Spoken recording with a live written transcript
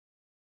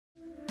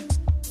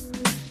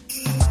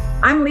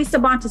I'm Lisa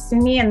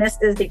Bontasuni, and this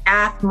is the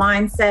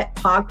AthMindset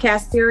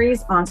podcast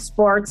series on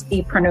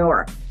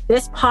sports-epreneur.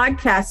 This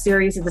podcast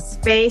series is a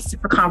space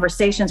for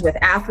conversations with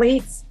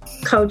athletes,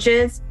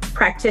 coaches,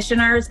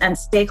 practitioners, and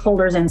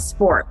stakeholders in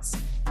sports.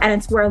 And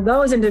it's where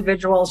those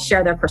individuals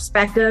share their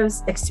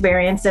perspectives,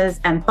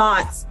 experiences, and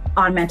thoughts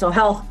on mental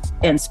health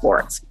in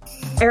sports.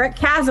 Eric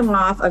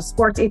Kazimoff of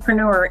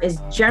Sports-epreneur is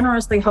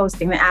generously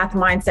hosting the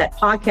AthMindset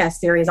podcast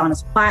series on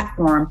his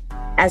platform,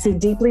 as he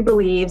deeply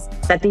believes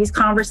that these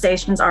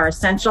conversations are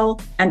essential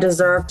and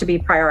deserve to be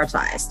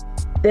prioritized.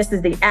 This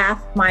is the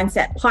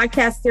AthMindset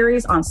podcast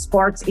series on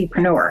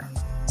Sports-epreneur.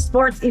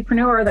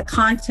 Sports-epreneur, the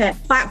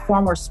content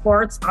platform where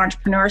sports,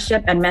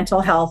 entrepreneurship, and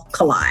mental health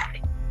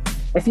collide.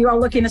 If you are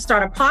looking to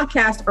start a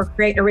podcast or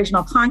create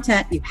original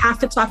content, you have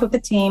to talk with the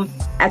team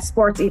at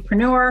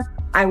Sports-epreneur.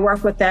 I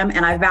work with them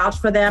and I vouch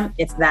for them.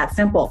 It's that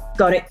simple.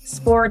 Go to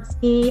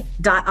sportse.io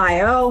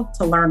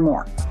to learn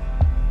more.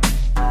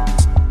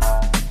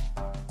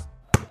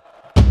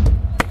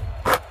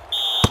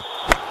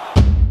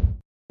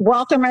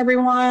 Welcome,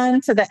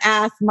 everyone, to the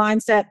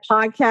AthMindset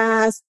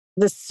podcast.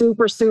 The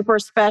super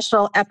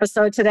special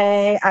episode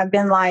today. I've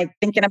been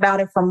thinking about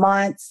it for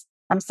months.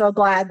 I'm so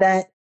glad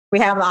that we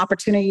have the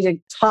opportunity to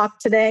talk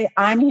today.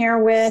 I'm here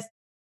with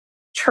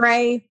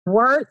Trey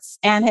Wertz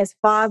and his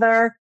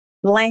father,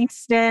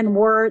 Langston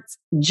Wertz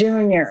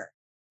Jr.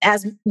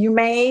 As you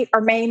may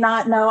or may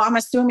not know, I'm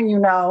assuming you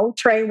know,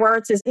 Trey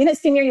Wertz is in his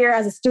senior year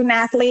as a student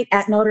athlete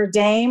at Notre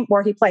Dame,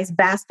 where he plays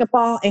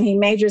basketball and he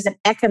majors in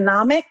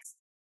economics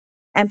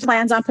and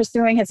plans on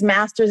pursuing his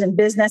master's in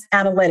business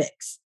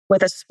analytics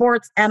with a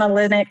sports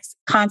analytics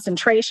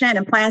concentration,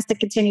 and plans to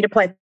continue to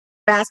play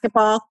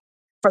basketball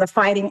for the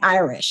Fighting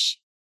Irish.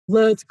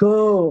 Let's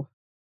go.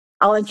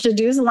 I'll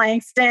introduce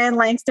Langston.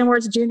 Langston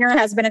Wertz Jr.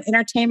 has been an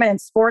entertainment and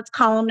sports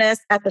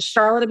columnist at the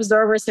Charlotte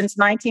Observer since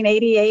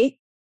 1988.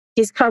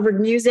 He's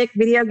covered music,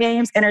 video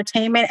games,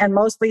 entertainment, and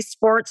mostly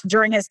sports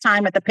during his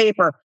time at the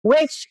paper,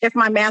 which, if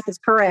my math is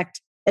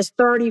correct, is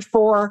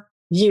 34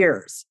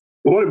 years.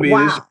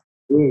 Wow.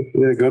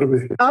 Yeah, gotta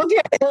be.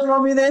 Okay, it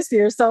will be this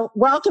year. So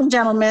welcome,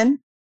 gentlemen.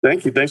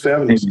 Thank you. Thanks for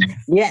having us.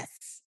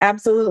 Yes,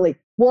 absolutely.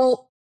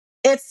 Well,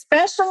 it's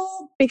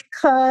special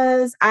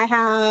because I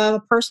have a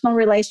personal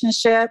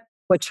relationship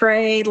with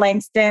Trey,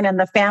 Langston, and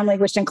the family,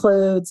 which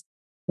includes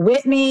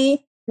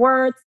Whitney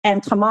Wertz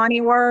and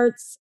Kamani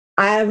Wertz.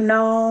 I have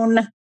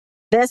known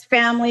this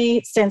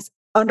family since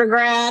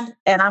undergrad,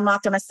 and I'm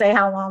not going to say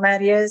how long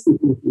that is.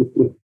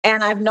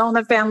 And I've known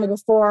the family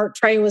before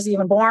Trey was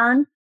even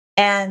born.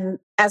 And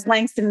as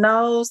Langston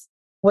knows,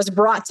 was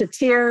brought to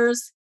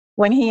tears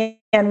when he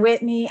and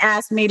Whitney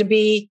asked me to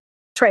be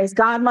Trey's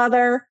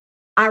godmother.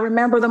 I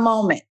remember the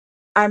moment.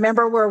 I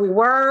remember where we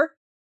were.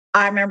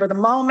 I remember the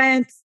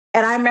moment.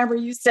 And I remember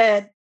you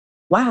said,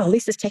 wow,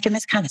 Lisa's taking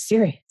this kind of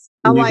serious.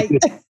 I'm like...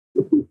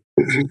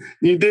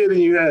 You did and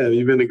you have.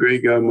 You've been a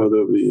great godmother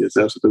over the years.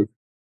 Absolutely.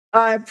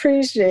 I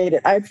appreciate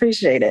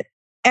it.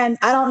 And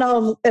I don't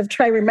know if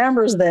Trey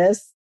remembers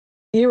this.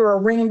 You were a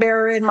ring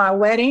bearer in my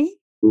wedding.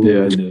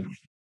 Yeah, I did.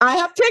 I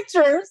have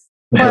pictures,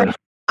 but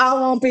I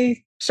won't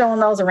be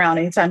showing those around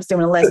anytime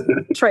soon unless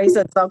Trey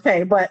says it's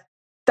okay. But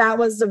that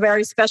was a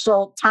very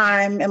special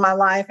time in my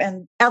life.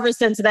 And ever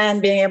since then,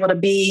 being able to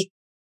be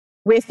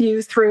with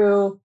you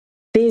through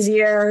these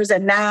years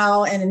and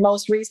now, and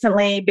most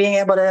recently, being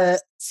able to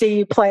see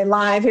you play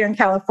live here in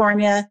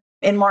California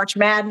in March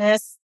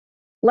Madness.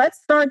 Let's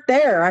start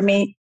there. I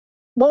mean,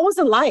 what was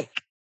it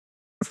like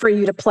for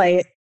you to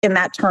play in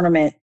that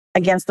tournament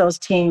against those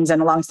teams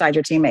and alongside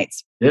your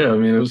teammates? Yeah, I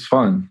mean, it was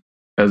fun.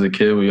 As a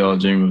kid, we all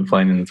dreamed of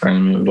playing in the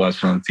tournament. We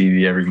watched it on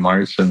TV every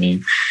March. I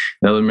mean,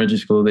 in elementary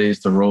school, they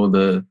used to roll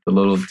the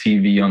little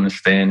TV on the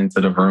stand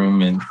into the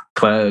room, and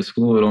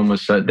school would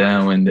almost shut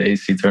down when the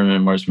AC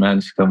tournament March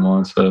Madness come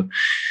on. So,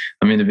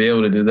 I mean, to be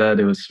able to do that,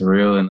 it was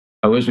surreal. And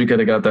I wish we could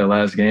have got that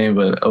last game,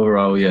 but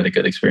overall, we had a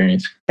good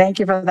experience. Thank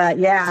you for that.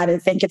 Yeah, I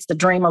think it's the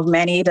dream of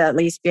many to at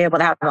least be able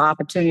to have the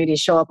opportunity to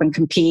show up and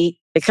compete,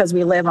 because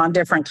we live on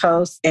different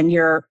coasts and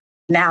you're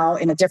now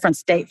in a different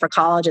state for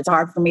college. It's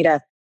hard for me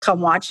to come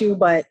watch you,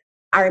 but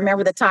I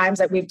remember the times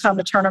that we've come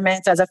to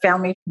tournaments as a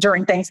family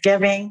during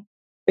Thanksgiving.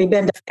 We've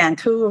been to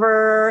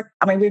Vancouver.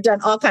 I mean, we've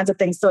done all kinds of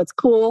things. So it's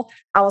cool.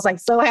 I was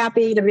so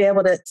happy to be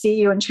able to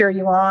see you and cheer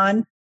you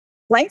on.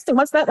 Langston,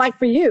 what's that like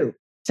for you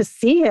to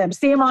see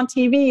him on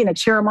TV and to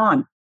cheer him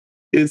on?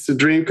 It's a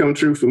dream come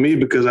true for me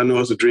because I know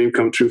it's a dream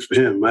come true for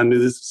him. I knew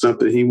this is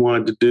something he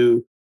wanted to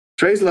do.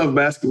 Trey's loved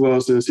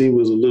basketball since he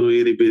was a little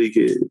itty bitty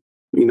kid.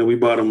 You know, we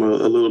bought him a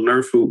little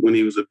Nerf hoop when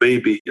he was a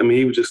baby. I mean,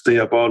 he would just stay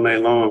up all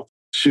night long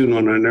shooting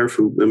on that Nerf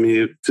hoop. I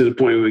mean, to the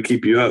point where it would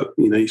keep you up.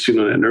 You know, he's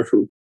shooting on that Nerf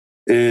hoop.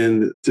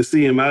 And to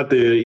see him out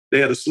there, they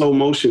had a slow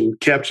motion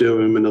capture of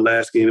him in the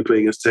last game to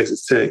play against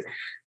Texas Tech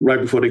right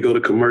before they go to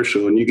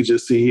commercial. And you could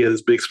just see he had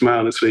this big smile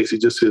on his face. He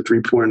just hit a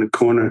three-pointer in the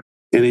corner.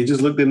 And he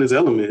just looked in his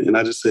element. And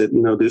I just said,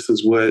 you know, this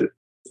is what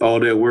all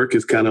their work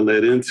is kind of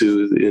led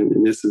into.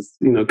 And this is,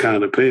 you know, kind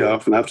of the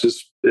payoff. And I'm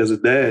just, as a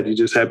dad, you're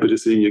just happy to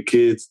see your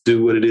kids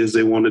do what it is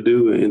they want to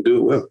do and do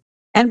it well.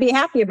 And be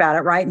happy about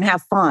it, right? And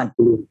have fun.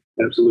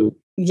 Absolutely.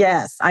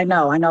 Yes, I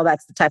know. I know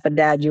that's the type of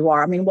dad you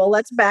are. I mean, well,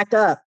 let's back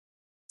up.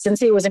 Since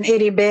he was an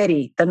itty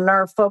bitty, the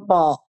Nerf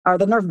football or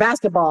the Nerf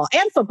basketball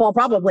and football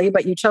probably,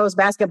 but you chose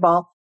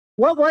basketball.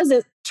 What was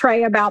it,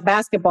 Trey, about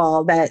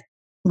basketball that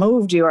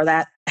moved you or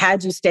that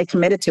had you stay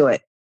committed to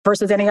it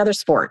versus any other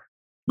sport?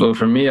 Well,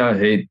 for me, I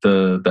hate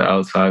the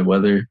outside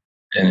weather.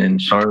 And in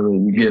Charlotte,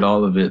 you get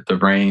all of it, the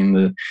rain,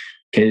 the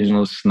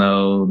occasional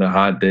snow, the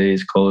hot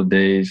days, cold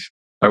days.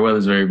 Our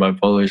weather's very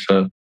bipolar.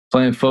 So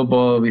playing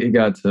football, we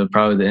got to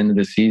probably the end of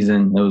the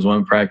season. There was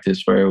one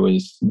practice where it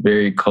was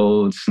very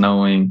cold,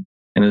 snowing.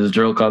 And there's a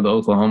drill called the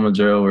Oklahoma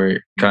drill where you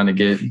kind of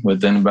get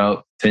within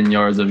about 10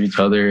 yards of each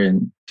other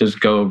and just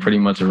go pretty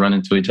much and run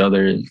into each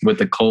other. With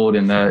the cold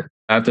and that,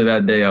 after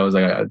that day, I was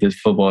like, this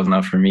football is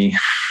not for me.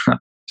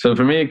 So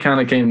for me, it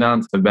kind of came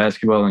down to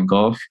basketball and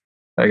golf.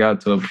 I got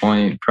to a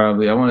point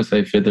probably, I want to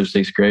say 5th or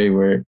 6th grade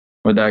where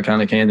that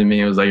kind of came to me.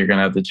 It was like, you're going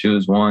to have to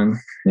choose one.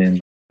 And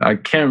I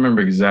can't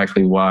remember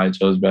exactly why I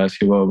chose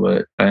basketball,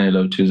 but I ended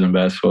up choosing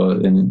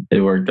basketball and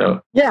it worked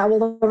out. Yeah,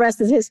 well, the rest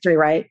is history,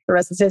 right? The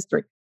rest is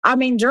history. I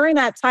mean, during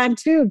that time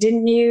too,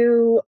 didn't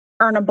you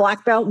earn a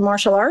black belt in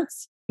martial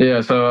arts?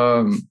 Yeah,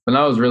 so when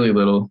I was really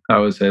little, I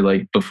would say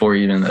like before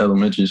even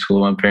elementary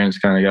school, my parents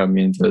kind of got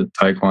me into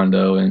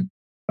Taekwondo and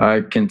I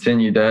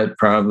continued that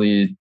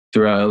probably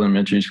throughout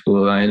elementary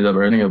school. I ended up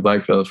earning a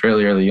black belt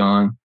fairly early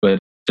on, but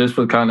just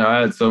with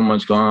I had so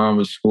much going on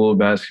with school,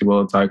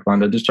 basketball,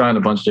 Taekwondo, just trying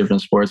a bunch of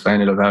different sports. I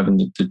ended up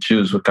having to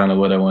choose what I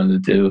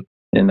wanted to do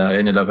and I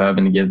ended up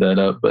having to give that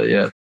up. But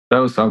yeah, that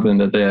was something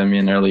that they had me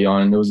in early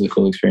on and it was a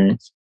cool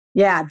experience.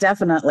 Yeah,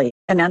 definitely.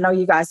 And I know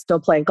you guys still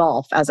play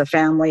golf as a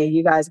family.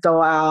 You guys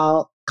go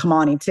out,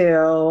 Kamani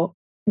too.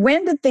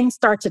 When did things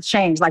start to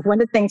change? Like when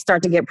did things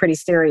start to get pretty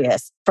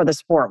serious for the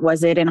sport?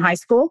 Was it in high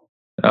school?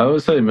 I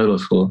would say middle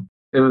school.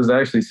 It was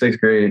actually 6th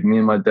grade. Me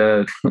and my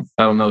dad,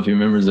 I don't know if he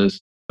remembers this,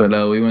 but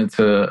we went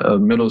to a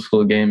middle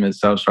school game at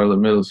South Charlotte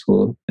Middle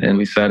School and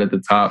we sat at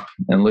the top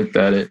and looked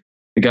at it.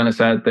 We kind of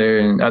sat there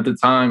and at the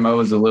time I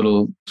was a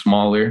little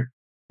smaller,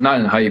 not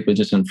in height, but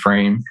just in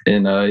frame.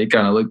 And he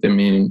kind of looked at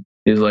me and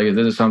he was like, if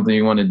this is something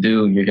you want to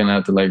do, you're going to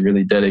have to like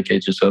really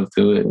dedicate yourself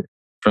to it.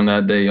 From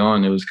that day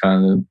on, it was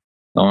kind of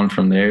on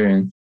from there.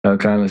 And I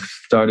kind of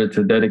started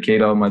to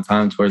dedicate all my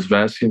time towards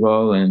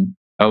basketball. And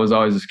I was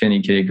always a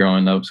skinny kid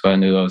growing up. So I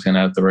knew I was going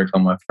to have to work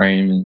on my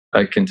frame. And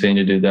I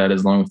continued to do that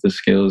as long as the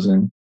skills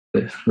and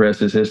the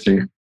rest is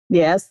history.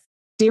 Yes.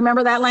 Do you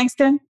remember that,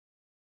 Langston?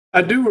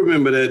 I do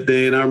remember that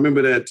day. And I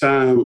remember that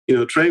time,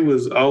 Trey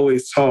was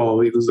always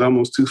tall. He was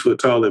almost 2 foot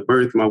tall at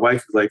birth. My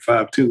wife was like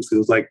 5'2". So it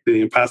was like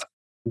the impossible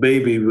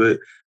baby, but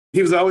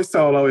he was always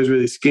tall, always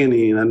really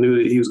skinny. And I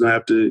knew that he was going to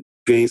have to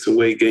gain some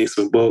weight, gain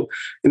some bulk.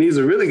 And he's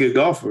a really good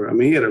golfer. I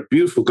mean, he had a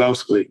beautiful golf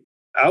swing.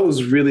 I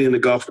was really into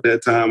golf at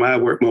that time. I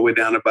worked my way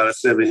down to about a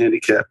 7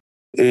 handicap.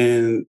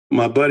 And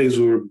my buddies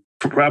were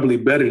probably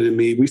better than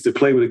me. We used to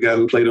play with a guy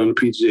who played on the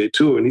PGA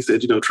Tour. And he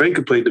said, Trey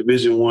could play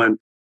Division I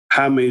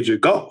high major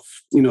golf,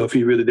 if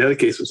he really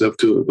dedicates himself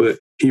to it. But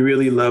he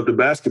really loved the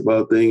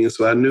basketball thing. And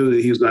so I knew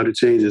that he was going to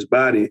change his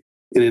body.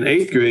 And in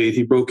 8th grade,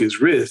 he broke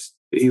his wrist.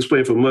 He was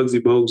playing for Muggsy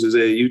Bogues'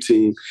 AAU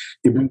team.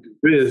 He broke his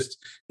wrist.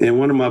 And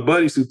one of my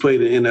buddies who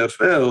played in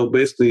NFL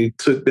basically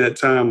took that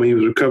time when he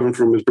was recovering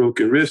from his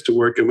broken wrist to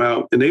work him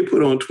out. And they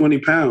put on 20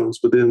 pounds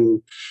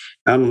within,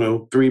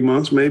 3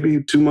 months,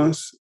 maybe 2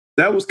 months.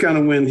 That was kind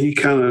of when he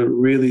kind of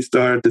really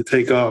started to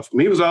take off. I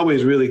mean, he was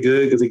always really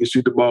good because he could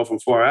shoot the ball from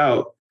far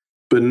out.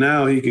 But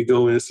now he could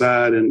go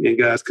inside and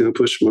guys couldn't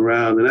push him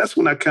around. And that's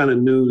when I kind of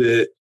knew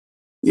that,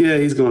 yeah,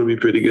 he's going to be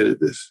pretty good at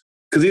this.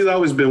 Because he's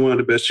always been one of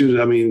the best shooters.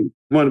 I mean,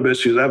 one of the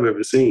best shooters I've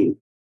ever seen.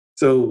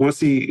 So once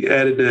he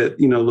added that,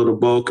 little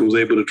bulk and was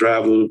able to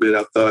drive a little bit,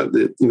 I thought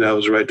that, that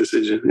was the right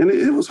decision. And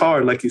it was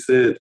hard, like you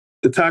said.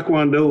 The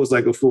Taekwondo was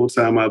like a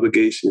full-time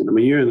obligation. I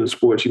mean, you're in the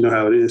sports, you know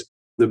how it is.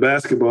 The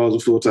basketball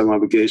is a full-time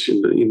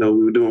obligation. We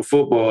were doing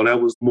football.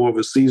 That was more of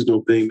a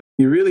seasonal thing.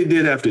 You really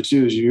did have to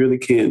choose. You really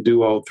can't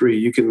do all three.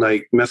 You can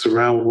mess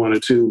around with one or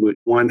two, but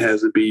one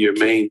has to be your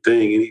main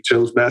thing. And he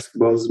chose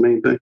basketball as his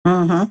main thing.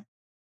 Mm-hmm.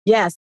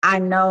 Yes, I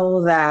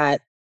know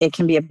that it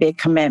can be a big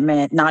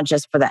commitment, not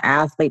just for the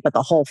athlete, but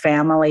the whole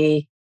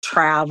family,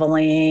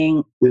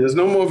 traveling. There's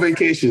no more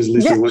vacations,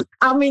 Lisa. Yeah,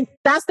 I mean,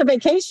 that's the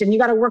vacation. You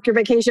got to work your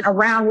vacation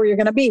around where you're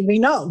going to be. We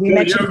know.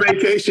 Your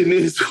vacation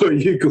is where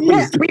you're going.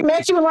 Yeah, we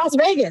met you in Las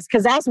Vegas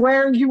because that's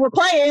where you were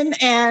playing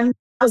and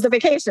that was the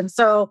vacation.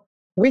 So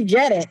we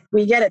get it.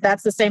 We get it.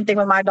 That's the same thing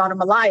with my daughter,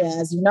 Malaya,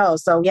 as you know.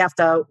 So we have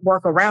to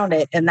work around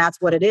it and that's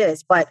what it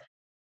is. But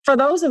for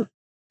those of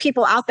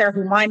people out there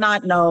who might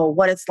not know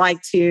what it's like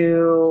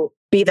to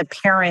be the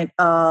parent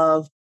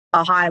of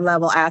a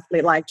high-level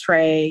athlete like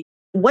Trey,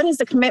 what is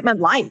the commitment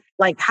like?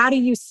 Like, how do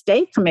you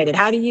stay committed?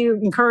 How do you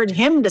encourage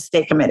him to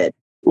stay committed?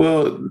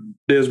 Well,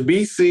 there's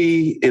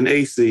BC and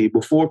AC,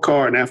 before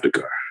car and after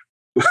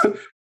car.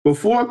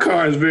 Before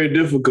car is very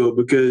difficult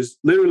because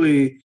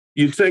literally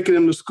you're taking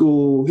him to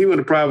school. He went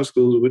to private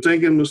schools. We're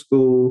taking him to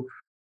school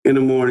in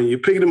the morning, you're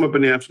picking him up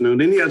in the afternoon,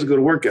 then he has to go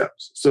to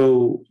workouts.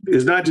 So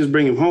it's not just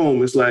bring him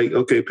home. It's like,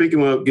 okay, pick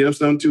him up, get him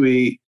something to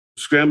eat,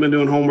 scrambling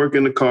doing homework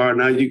in the car.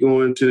 Now you're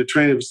going to the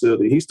training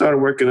facility. He started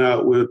working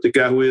out with the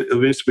guy who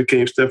eventually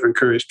became Stephen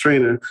Curry's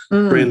trainer,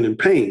 Brandon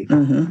Payne.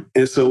 Mm-hmm.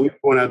 And so we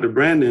went out to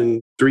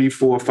Brandon 3,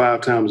 4,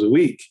 5 times a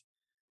week.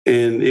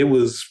 And it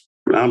was,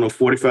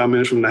 45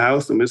 minutes from the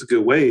house. I mean, it's a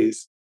good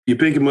ways. You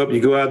pick him up,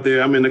 you go out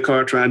there. I'm in the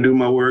car trying to do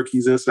my work.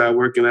 He's inside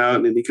working out,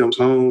 and then he comes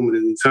home, and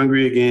then he's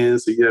hungry again.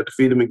 So you have to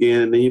feed him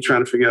again. And then you're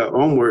trying to figure out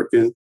homework,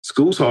 and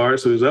school's hard.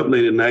 So he's up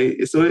late at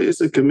night. So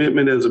it's a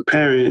commitment as a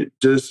parent,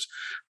 just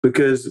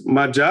because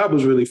my job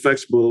was really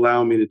flexible,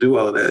 allowing me to do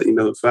all of that.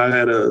 If I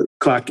had a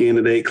clock in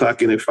at 8,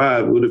 clock in at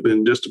 5, it would have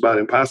been just about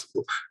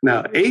impossible.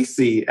 Now,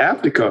 AC,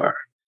 after car,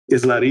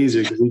 is a lot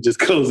easier because he just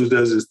goes and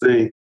does his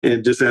thing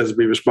and just has to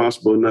be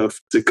responsible enough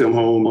to come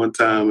home on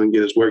time and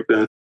get his work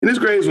done. And his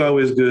grades were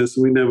always good,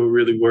 so we never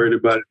really worried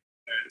about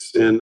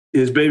it. And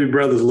his baby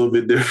brother's a little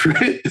bit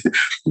different,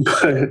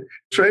 but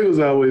Trey was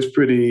always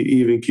pretty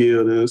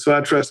even-keeled. And so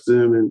I trusted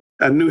him, and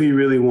I knew he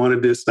really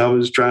wanted this. I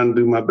was trying to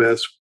do my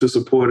best to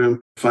support him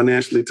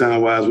financially,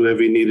 time-wise,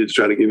 whatever he needed to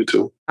try to give it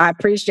to him. I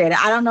appreciate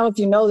it. I don't know if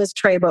you know this,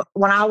 Trey, but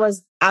when I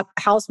was at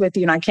the house with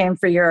you and I came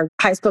for your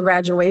high school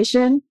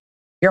graduation,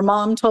 your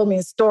mom told me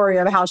a story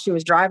of how she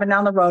was driving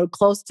down the road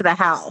close to the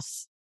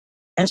house.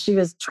 And she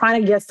was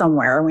trying to get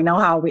somewhere. We know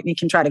how Whitney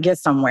can try to get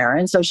somewhere.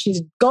 And so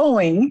she's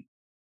going.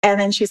 And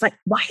then she's like,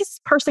 why is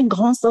this person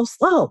going so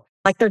slow?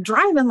 Like they're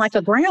driving like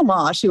a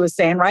grandma, she was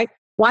saying, right?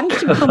 Why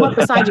didn't you come up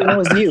beside you when it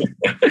was you?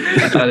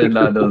 I did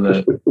not know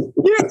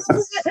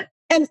that.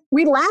 And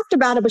we laughed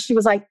about it, but she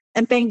was like,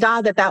 and thank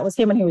God that was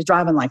him and he was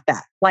driving like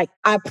that. Like,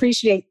 I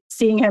appreciate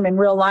seeing him in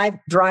real life,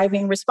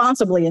 driving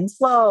responsibly and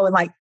slow. And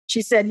like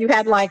she said, you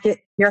had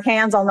your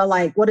hands on the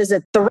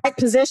right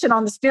position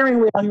on the steering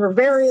wheel. And you were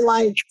very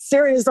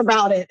serious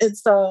about it. And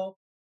so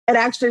it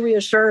actually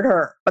reassured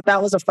her. But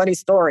that was a funny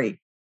story.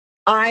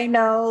 I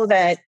know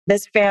that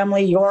this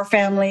family, your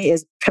family,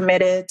 is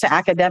committed to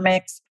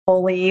academics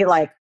fully.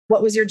 Like,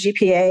 what was your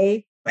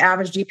GPA,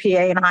 average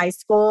GPA in high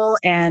school?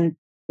 And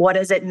what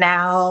is it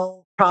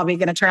now probably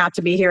going to turn out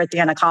to be here at the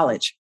end of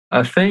college?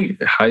 I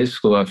think high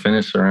school, I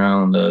finished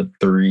around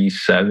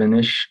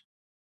 3.7-ish.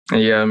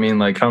 Yeah, I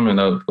mean, coming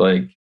up,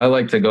 I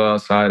like to go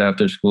outside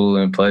after school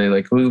and play.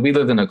 We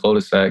lived in a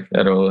cul-de-sac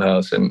at our old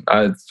house, and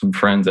I had some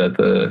friends in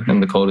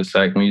the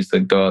cul-de-sac. And we used to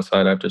go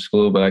outside after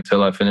school, but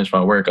until I finished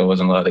my work, I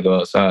wasn't allowed to go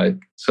outside.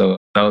 So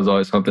that was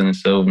always something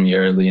instilled in me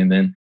early. And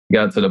then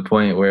got to the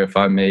point where if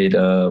I made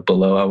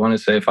below, I want to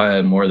say if I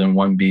had more than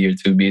 1 B or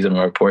 2 Bs on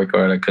my report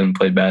card, I couldn't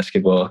play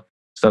basketball,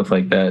 stuff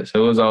like that.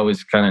 So it was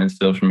always kind of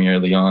instilled from me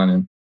early on.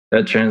 And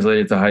that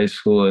translated to high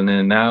school. And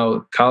then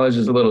now college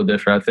is a little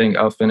different. I think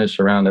I'll finish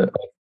around a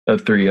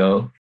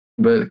 3.0.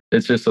 But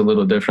it's just a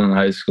little different in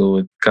high school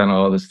with kind of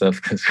all the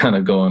stuff that's kind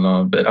of going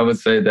on. But I would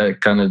say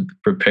that kind of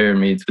prepared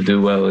me to do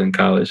well in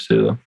college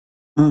too.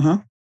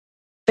 Mm-hmm.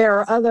 There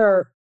are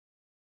other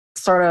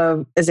sort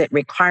of, is it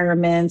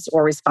requirements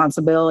or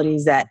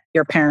responsibilities that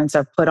your parents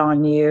have put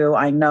on you?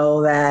 I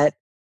know that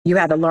you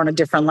had to learn a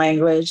different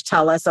language.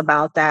 Tell us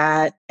about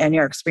that and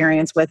your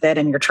experience with it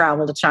and your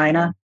travel to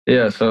China.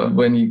 Yeah, so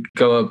when you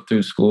go up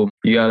through school,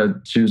 you got to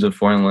choose a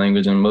foreign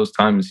language. And most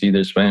times it's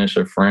either Spanish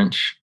or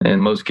French.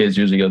 And most kids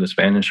usually go the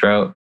Spanish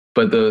route.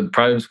 But the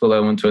private school I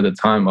went to at the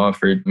time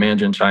offered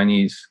Mandarin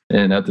Chinese.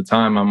 And at the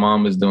time, my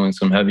mom was doing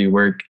some heavy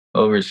work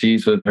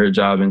overseas with her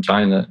job in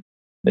China.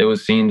 It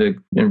was seen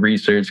in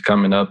research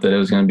coming up that it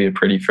was going to be a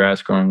pretty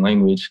fast-growing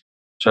language,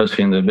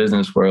 especially in the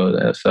business world.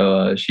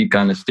 So she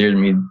kind of steered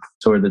me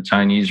toward the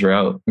Chinese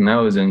route. And that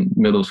was in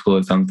middle school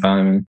at some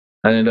time. And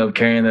I ended up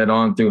carrying that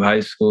on through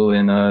high school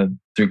and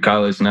through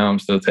college. Now I'm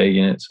still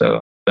taking it. So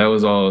that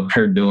was all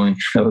her doing.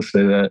 I would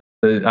say that.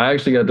 But I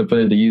actually got to put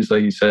it to use,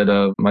 like you said,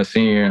 my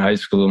senior year in high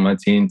school, my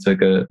team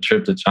took a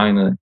trip to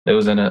China. It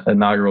was an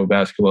inaugural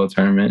basketball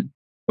tournament.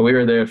 We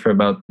were there for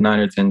about 9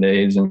 or 10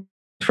 days. And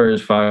the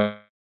first 5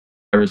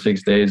 or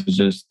 6 days was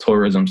just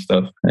tourism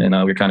stuff. And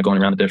we were kind of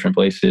going around to different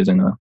places.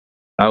 And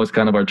I was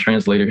kind of our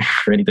translator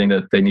for anything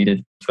that they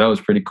needed. So that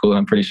was pretty cool.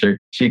 I'm pretty sure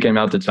she came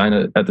out to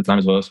China at the time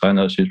as well. So I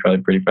know she was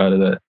probably pretty proud of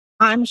that.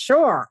 I'm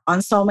sure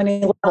on so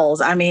many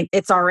levels. I mean,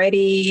 it's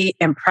already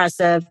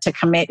impressive to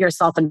commit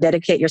yourself and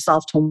dedicate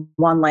yourself to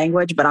one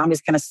language, but I'm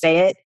just going to say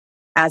it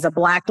as a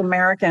Black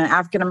American,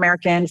 African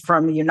American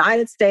from the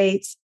United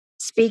States,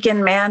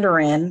 speaking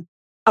Mandarin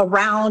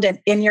around and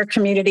in your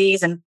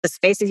communities and the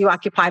spaces you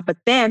occupy, but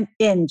then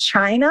in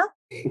China,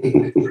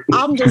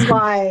 I'm just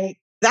like,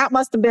 that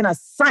must have been a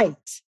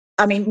sight.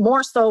 I mean,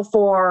 more so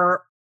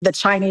for the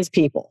Chinese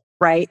people,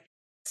 right?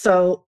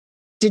 So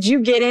did you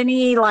get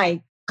any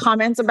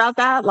comments about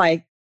that?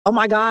 Like, oh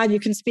my God, you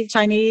can speak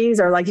Chinese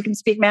or you can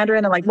speak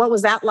Mandarin? And what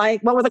was that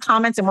like? What were the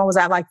comments and what was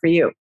that like for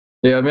you?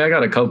 Yeah, I mean, I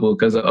got a couple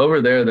because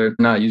over there, they're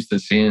not used to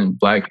seeing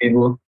Black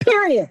people.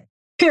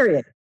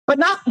 Period. But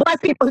not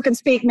Black people who can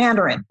speak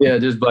Mandarin. Yeah,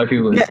 just Black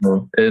people. Yes.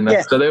 And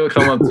yes. So they would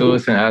come up to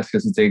us and ask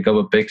us to take a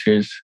couple of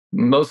pictures.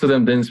 Most of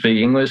them didn't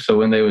speak English. So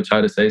when they would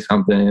try to say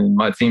something,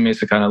 my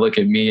teammates would kind of look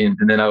at me and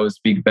then I would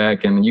speak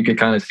back. And you could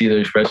kind of see their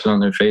expression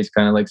on their face,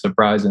 kind of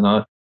surprise and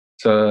all.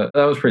 So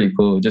that was pretty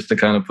cool just to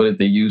kind of put it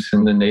to use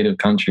in the native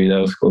country.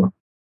 That was cool.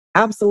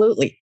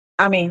 Absolutely.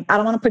 I mean, I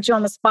don't want to put you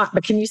on the spot,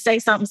 but can you say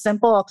something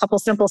simple, a couple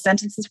simple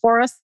sentences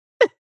for us?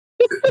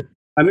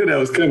 I knew that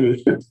was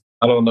coming.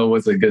 I don't know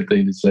what's a good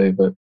thing to say,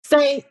 but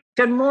Say,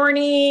 good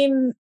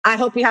morning. I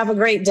hope you have a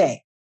great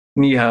day.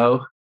 ni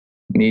hao,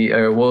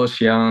 wo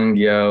xiang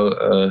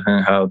yao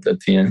hen hao de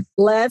tian.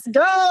 Let's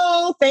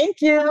go.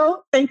 Thank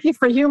you. Thank you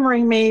for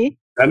humoring me.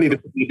 I need to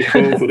put the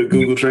phone for the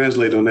Google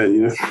Translate on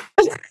that,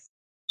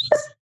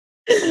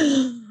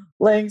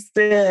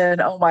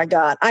 Langston, oh my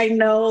God. I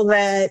know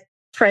that,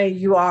 Trey,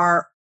 you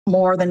are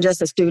more than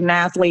just a student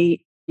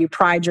athlete. You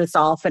pride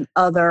yourself in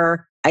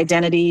other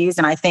identities.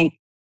 And I think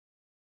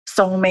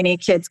so many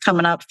kids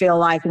coming up feel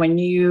like when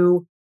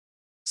you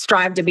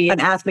strive to be an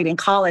athlete in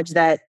college,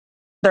 that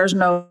there's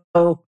no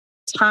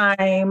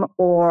time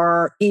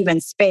or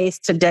even space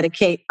to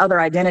dedicate other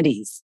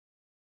identities.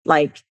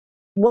 Like,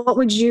 what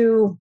would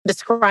you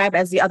describe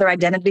as the other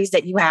identities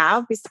that you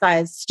have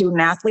besides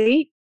student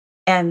athlete?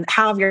 And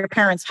how have your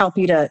parents helped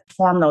you to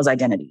form those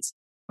identities?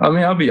 I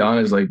mean, I'll be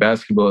honest, like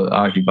basketball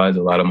occupies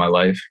a lot of my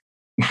life.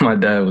 My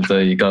dad would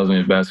say he calls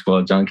me a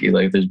basketball junkie.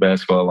 Like if there's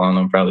basketball on,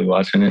 I'm probably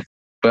watching it.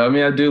 But I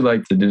mean, I do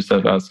like to do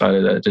stuff outside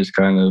of that. Just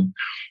kind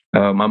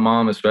of, my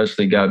mom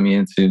especially got me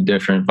into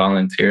different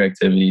volunteer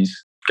activities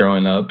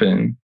growing up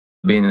and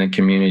being in the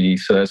community.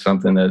 So that's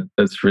something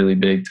that's really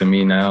big to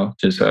me now.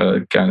 Just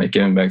kind of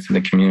giving back to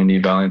the community,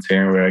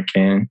 volunteering where I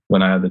can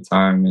when I have the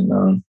time.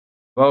 And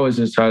I always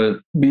just try to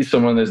be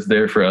someone that's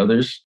there for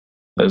others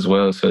as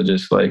well. So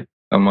just like,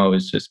 I'm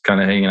always just kind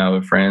of hanging out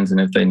with friends.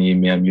 And if they need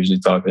me, I'm usually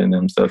talking to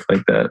them, stuff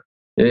like that.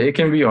 It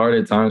can be hard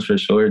at times for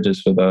sure,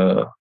 just with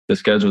the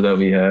schedule that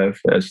we have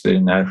as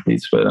student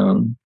athletes. But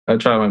I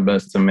try my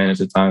best to manage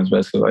the time as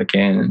best as I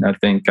can. And I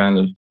think kind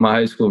of my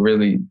high school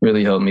really,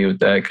 really helped me with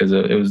that because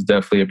it was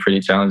definitely a pretty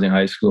challenging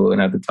high school.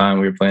 And at the time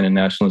we were playing a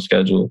national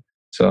schedule.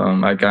 So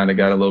I kind of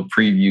got a little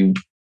preview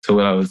to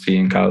what I would see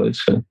in college.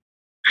 So.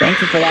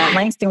 Thank you for that.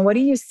 Langston, what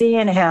do you see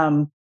in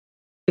him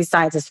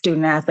besides a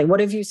student athlete? What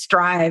have you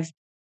strived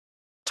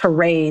to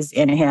raise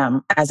in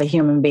him as a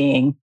human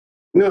being?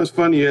 It's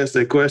funny you asked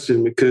that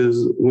question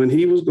because when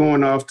he was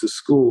going off to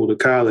school, to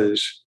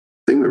college,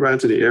 I think we were riding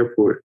to the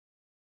airport.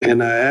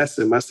 And I asked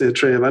him, I said,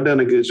 Trey, have I done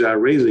a good job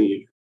raising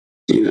you?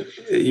 You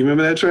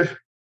remember that, Trey?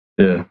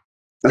 Yeah.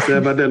 I said,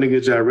 have I done a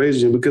good job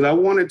raising you? Because I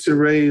wanted to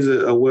raise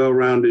a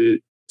well-rounded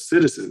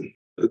citizen,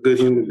 a good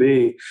human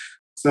being.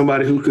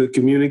 Somebody who could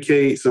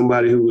communicate,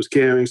 somebody who was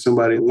caring,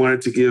 somebody who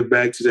wanted to give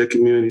back to their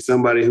community,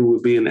 somebody who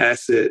would be an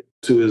asset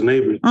to his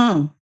neighbors.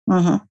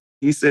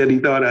 He said he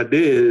thought I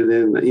did.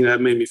 And,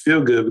 that made me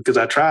feel good because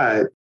I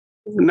tried.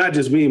 Not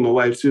just me, my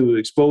wife too,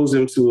 expose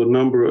him to a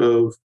number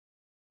of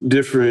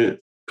different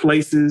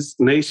places,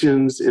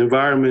 nations,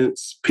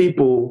 environments,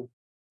 people,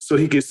 so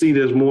he could see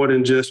there's more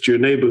than just your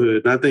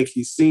neighborhood. And I think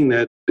he's seen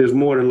that there's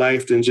more to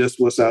life than just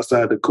what's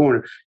outside the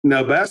corner.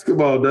 Now,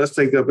 basketball does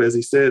take up, as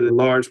he said, a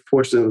large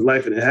portion of his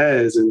life, and it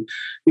has. And,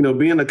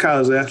 being a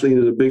college athlete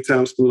at a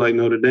big-time school like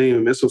Notre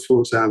Dame, it's a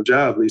full-time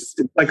job. It's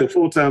like a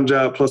full-time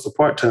job plus a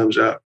part-time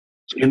job.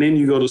 And then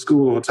you go to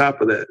school on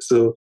top of that.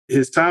 So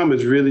his time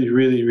is really,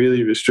 really,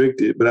 really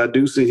restricted. But I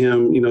do see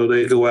him,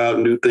 they go out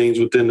and do things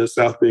within the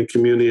South Bend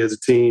community as a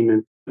team.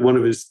 And one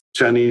of his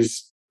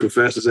Chinese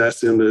professors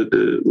asked him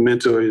to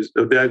mentor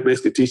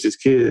basically teach his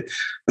kid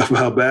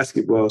about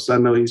basketball. So I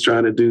know he's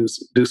trying to do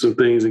some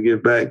things and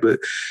give back. But,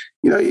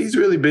 he's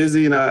really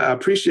busy. And I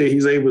appreciate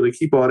he's able to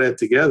keep all that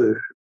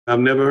together. I've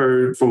never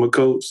heard from a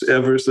coach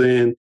ever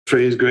saying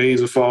Trey's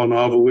grades are falling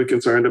off or we're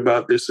concerned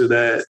about this or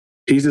that.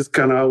 He's just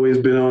kind of always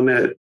been on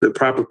the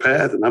proper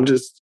path. And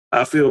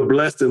I feel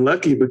blessed and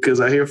lucky because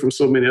I hear from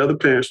so many other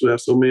parents who have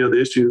so many other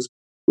issues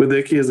with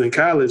their kids in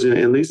college. And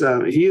at least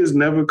he has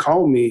never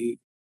called me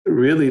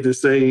really to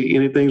say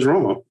anything's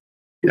wrong.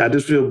 I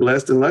just feel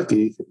blessed and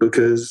lucky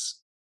because,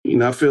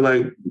 I feel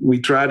like we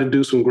tried to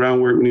do some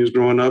groundwork when he was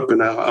growing up.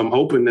 And I'm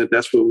hoping that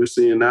that's what we're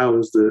seeing now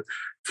is the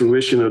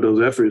fruition of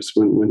those efforts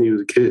when he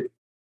was a kid.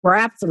 We're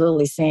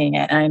absolutely seeing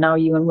it. And I know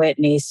you and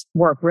Whitney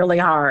work really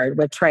hard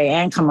with Trey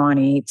and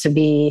Kamani to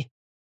be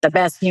the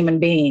best human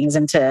beings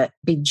and to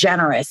be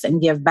generous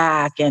and give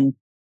back. And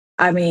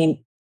I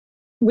mean,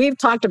 we've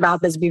talked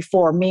about this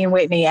before, me and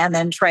Whitney and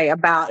then Trey and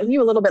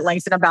you a little bit,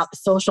 Langston, about the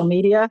social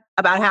media,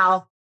 about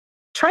how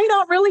Trey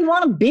don't really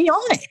want to be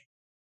on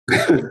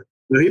it.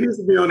 He needs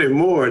to be on it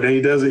more than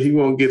he does it. He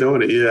won't get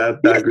on it. Yeah,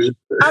 I agree.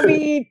 I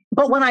mean,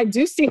 but when I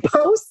do see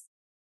posts,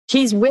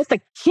 he's with a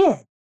kid.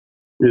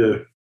 Yeah.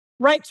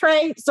 Right,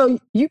 Trey? So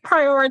you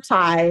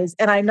prioritize,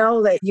 and I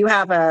know that you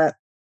have a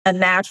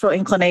natural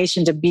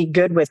inclination to be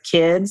good with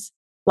kids.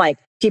 Like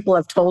people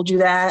have told you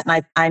that,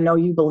 and I know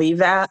you believe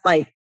that.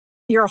 Like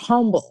you're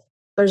humble.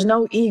 There's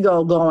no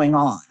ego going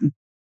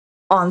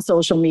on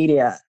social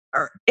media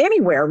or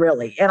anywhere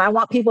really. And I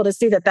want people to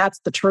see that that's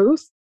the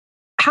truth.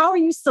 How are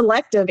you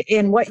selective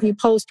in what you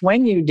post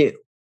when you do?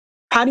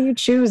 How do you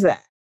choose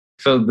that?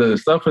 So the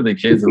stuff with the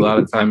kids, a lot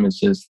of time it's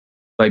just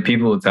like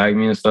people will tag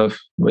me and stuff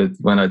with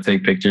when I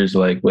take pictures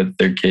like with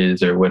their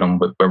kids or with them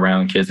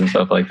around kids and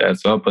stuff like that.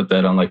 So I'll put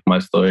that on like my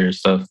story or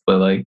stuff. But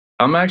like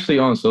I'm actually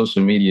on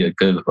social media,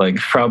 like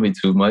probably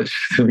too much,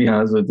 to be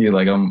honest with you.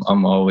 Like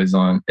I'm always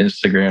on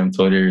Instagram,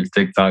 Twitter,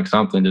 TikTok,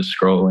 something, just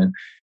scrolling.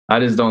 I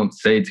just don't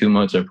say too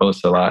much or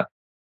post a lot.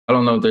 I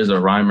don't know if there's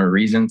a rhyme or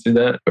reason to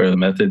that or a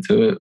method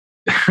to it.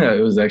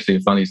 It was actually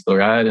a funny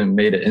story. I hadn't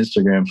made an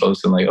Instagram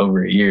post in like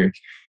over a year,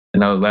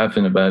 and I was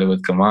laughing about it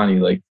with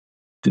Kamani. Like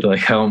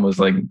I almost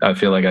like I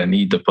feel like I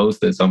need to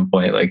post at some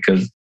point, like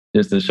because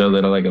just to show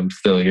that I'm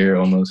still here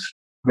almost.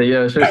 But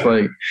yeah, it's just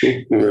like,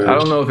 I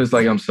don't know if it's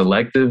like I'm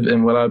selective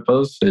in what I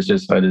post. It's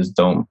just, I just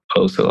don't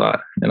post a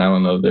lot. And I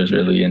don't know if there's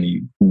really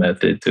any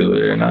method to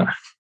it or not.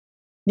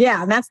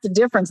 Yeah, and that's the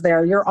difference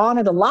there. You're on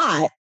it a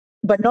lot,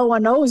 but no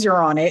one knows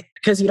you're on it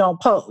because you don't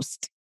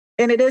post.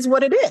 And it is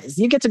what it is.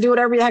 You get to do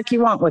whatever the heck you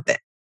want with it.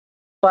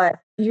 But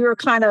you're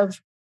kind of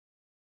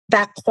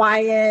that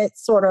quiet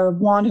sort of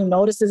one who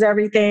notices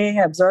everything,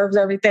 observes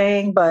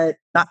everything, but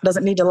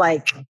doesn't need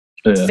to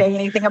say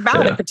anything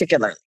about it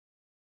particularly.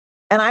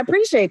 And I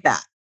appreciate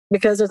that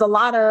because there's a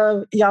lot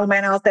of young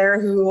men out there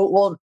who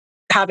will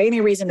have any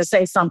reason to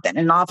say something.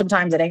 And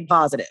oftentimes it ain't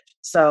positive.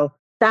 So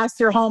that's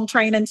your home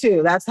training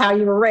too. That's how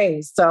you were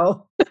raised.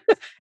 So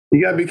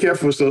you got to be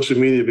careful with social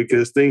media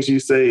because things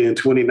you say in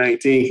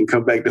 2019 can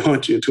come back to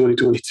haunt you in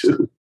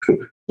 2022.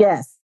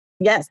 Yes.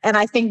 And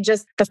I think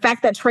just the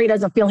fact that Trey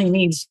doesn't feel he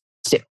needs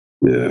to.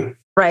 Yeah.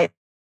 Right.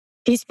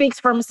 He speaks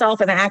for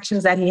himself and the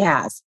actions that he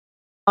has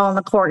on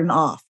the court and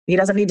off. He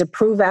doesn't need to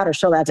prove that or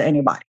show that to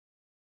anybody.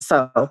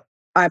 So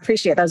I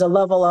appreciate there's a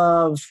level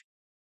of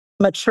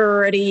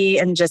maturity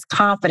and just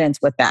confidence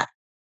with that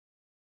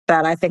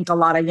I think a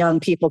lot of young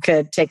people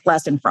could take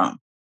lesson from.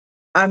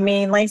 I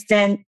mean,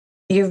 Langston,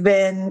 you've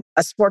been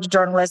a sports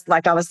journalist,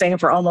 like I was saying,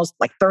 for almost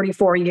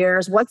 34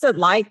 years. What's it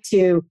like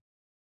to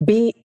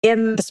be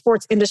in the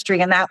sports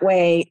industry in that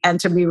way and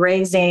to be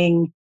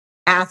raising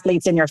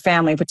athletes in your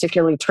family,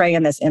 particularly Trey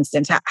in this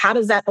instance? How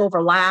does that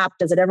overlap?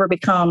 Does it ever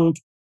become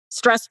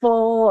stressful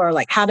or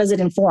how does it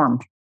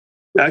inform?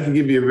 I can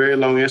give you a very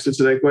long answer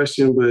to that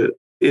question, but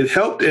it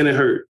helped and it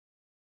hurt.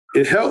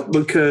 It helped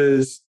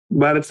because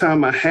by the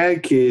time I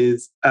had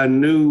kids, I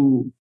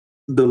knew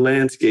the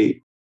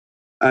landscape.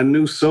 I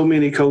knew so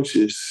many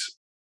coaches.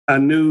 I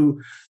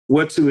knew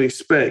what to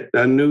expect.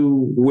 I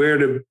knew where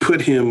to put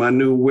him. I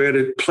knew where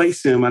to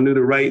place him. I knew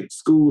the right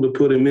school to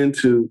put him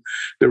into,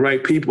 the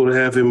right people to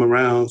have him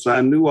around. So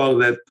I knew all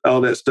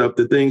that stuff,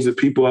 the things that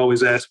people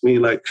always ask me,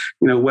 what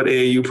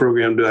AAU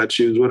program do I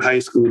choose? What high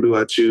school do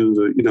I choose?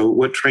 Or,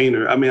 what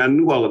trainer? I mean, I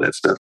knew all of that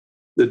stuff.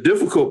 The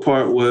difficult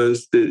part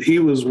was that he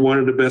was one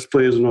of the best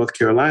players in North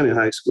Carolina in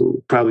high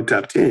school, probably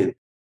top 10.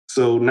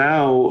 So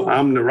now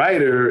I'm the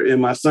writer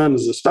and my son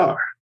is a star.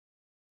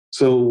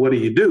 So what do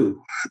you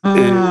do?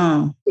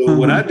 And so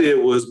what I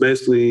did was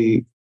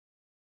basically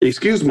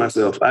excuse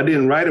myself. I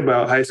didn't write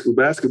about high school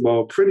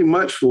basketball pretty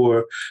much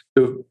for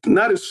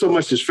not so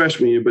much his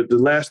freshman year, but the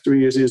last 3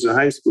 years he was in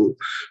high school.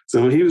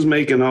 So when he was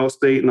making all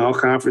state and all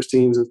conference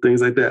teams and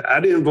things like that, I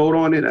didn't vote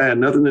on it. I had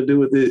nothing to do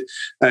with it.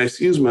 I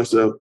excused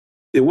myself.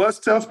 It was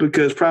tough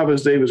because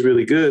Providence Day was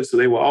really good. So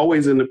they were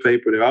always in the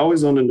paper. They're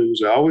always on the news.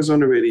 They're always on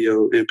the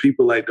radio. And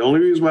people the only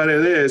reason why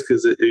they're there is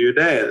because of your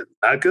dad,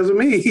 not because of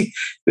me.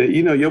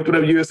 You'll put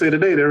up USA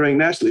Today. They're ranked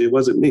nationally. It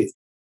wasn't me.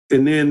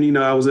 And then,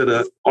 I was at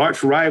an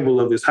arch rival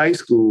of his high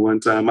school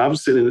one time. I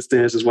was sitting in the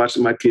stands just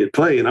watching my kid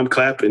play and I'm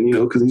clapping,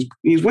 because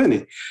he's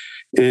winning.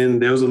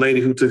 And there was a lady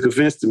who took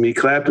offense to me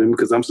clapping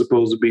because I'm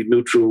supposed to be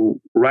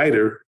neutral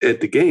writer at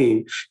the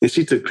game. And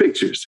she took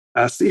pictures.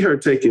 I see her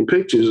taking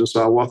pictures. And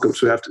so I walk up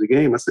to her after the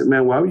game. I said,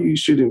 man, why were you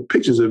shooting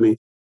pictures of me?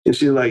 And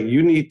she's like,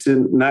 you need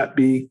to not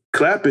be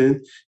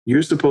clapping.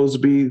 You're supposed to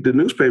be the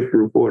newspaper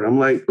reporter. I'm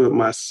like, but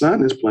my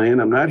son is playing.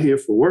 I'm not here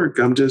for work.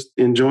 I'm just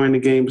enjoying the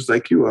games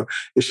like you are.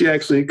 And she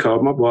actually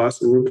called my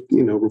boss and,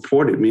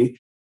 reported me.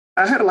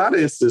 I had a lot of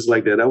instances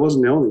like that. I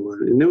wasn't the only one.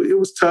 And it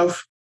was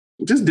tough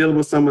just dealing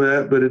with some of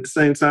that. But at the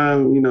same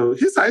time,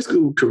 his high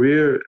school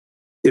career,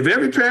 if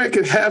every parent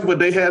could have what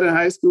they had in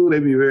high school,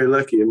 they'd be very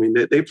lucky. I mean,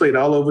 they played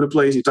all over the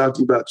place. He talked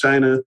to you about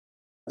China.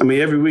 I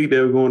mean, every week they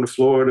were going to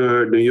Florida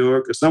or New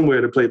York or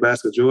somewhere to play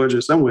basketball,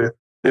 Georgia, somewhere,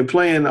 and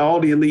playing all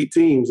the elite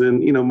teams.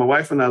 And, my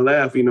wife and I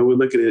laugh, we're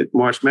looking at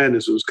March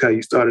Madness, was how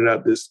you started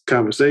out this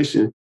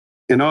conversation.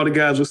 And all the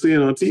guys we're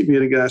seeing on TV are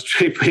the guys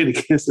Trey played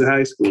against in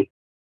high school.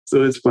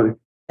 So it's funny.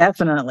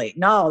 Definitely.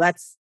 No,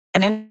 that's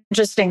an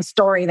interesting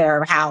story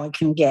there of how it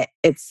can get.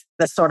 It's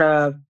the sort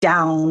of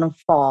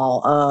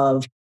downfall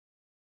of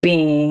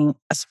being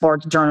a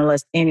sports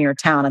journalist in your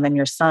town. And then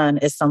your son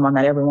is someone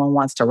that everyone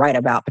wants to write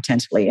about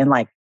potentially. And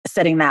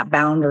setting that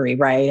boundary,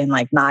 right? And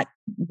not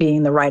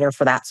being the writer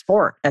for that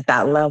sport at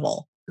that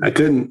level. I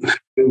couldn't.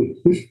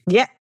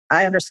 Yeah,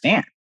 I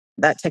understand.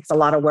 That takes a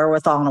lot of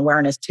wherewithal and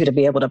awareness too, to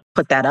be able to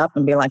put that up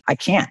and be like, I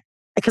can't,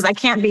 because I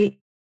can't be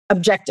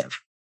objective.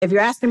 If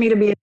you're asking me to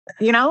be,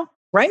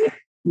 right?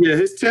 Yeah,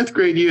 his 10th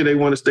grade year, they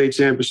won a state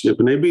championship,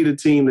 and they beat a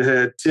team that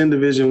had 10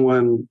 Division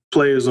I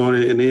players on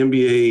it, and the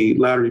NBA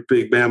lottery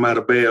pick Bam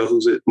Adebayo,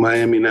 who's at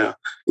Miami now,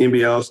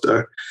 NBA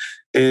All-Star.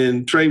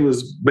 And Trey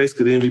was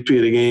basically the MVP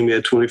of the game. He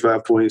had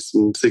 25 points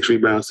and 6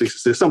 rebounds, 6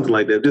 assists, something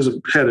like that. Just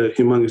had a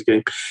humongous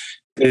game.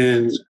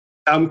 And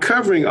I'm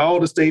covering all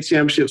the state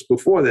championships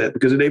before that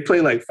because they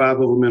play like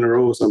 5 of them in a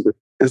row or something.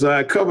 And so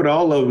I covered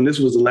all of them. This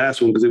was the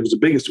last one because it was the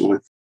biggest one.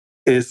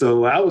 And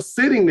so I was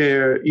sitting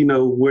there,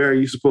 where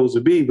you're supposed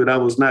to be, but I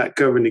was not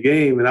covering the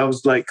game. And I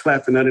was like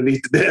clapping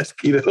underneath the desk,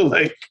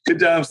 like, good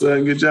job,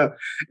 son, good job.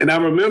 And I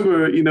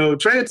remember,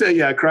 Trey will tell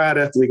you I cried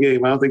after the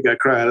game. I don't think I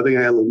cried. I think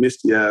I had a little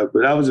misty eye,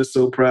 but I was just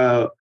so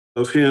proud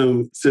of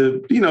him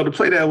to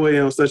play that way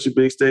on such a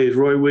big stage.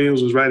 Roy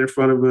Williams was right in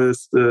front of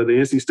us. The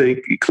NC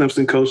State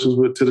Clemson coaches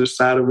were to the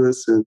side of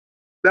us. And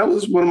that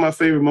was one of my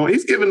favorite moments.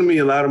 He's given me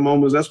a lot of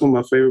moments. That's one of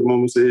my favorite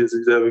moments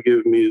he's ever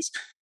given me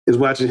is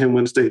watching him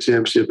win the state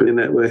championship in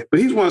that way. But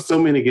he's won so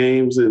many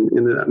games. And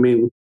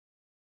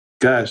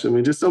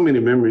just so many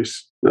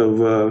memories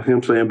of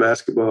him playing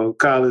basketball,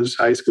 college,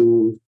 high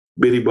school,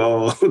 bitty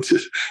ball.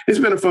 It's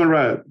been a fun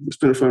ride.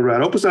 I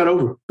hope it's not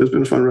over. It's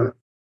been a fun ride.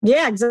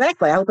 Yeah,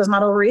 exactly. I hope it's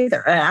not over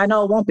either. I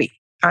know it won't be.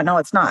 I know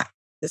it's not,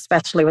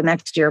 especially with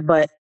next year.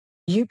 But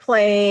you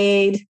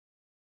played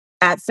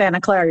at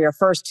Santa Clara your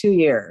first 2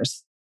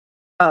 years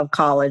of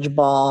college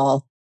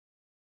ball,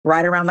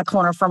 right around the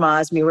corner from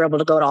us. We were able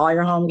to go to all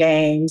your home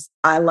games.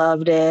 I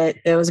loved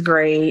it. It was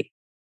great.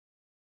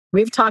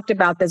 We've talked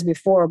about this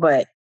before,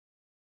 but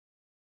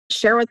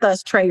share with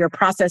us, Trey, your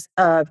process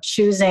of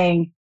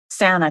choosing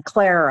Santa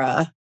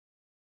Clara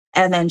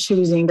and then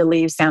choosing to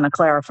leave Santa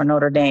Clara for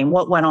Notre Dame.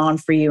 What went on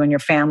for you and your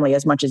family,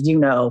 as much as you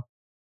know,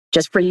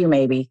 just for you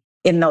maybe,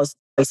 in those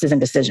choices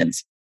and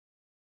decisions?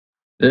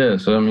 Yeah,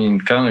 so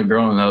kind of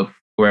growing up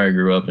where I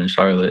grew up in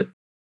Charlotte,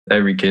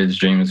 every kid's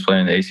dream is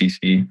playing the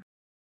ACC.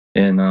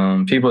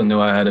 And people knew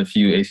I had a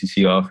few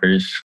ACC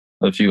offers,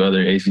 a few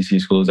other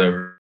ACC schools that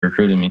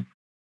recruited me.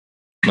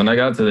 When I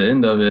got to the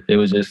end of it, it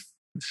was just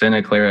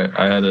Santa Clara.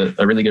 I had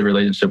a really good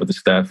relationship with the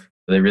staff.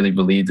 They really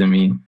believed in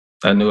me.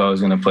 I knew I was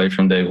going to play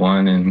from day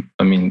one. And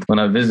when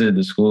I visited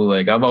the school,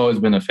 I've always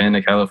been a fan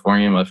of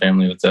California, my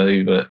family would tell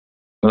you, but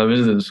when I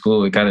visited the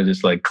school, it kind of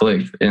just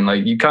clicked. And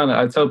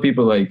I tell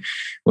people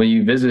when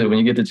you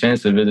get the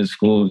chance to visit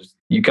schools,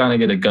 you kind of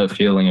get a gut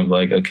feeling of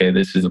okay,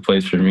 this is a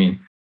place for me.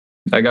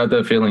 I got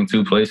that feeling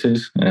 2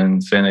 places,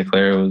 and Santa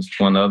Clara was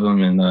one of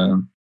them.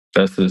 And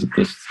that's the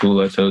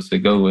school I chose to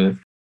go with.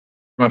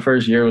 My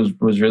first year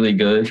was really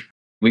good.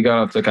 We got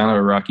off to kind of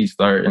a rocky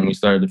start, and we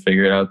started to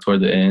figure it out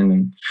toward the end.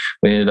 And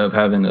we ended up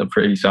having a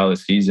pretty solid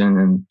season.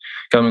 And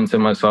coming to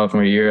my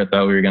sophomore year, I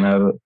thought we were going to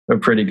have a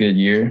pretty good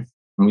year.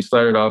 And we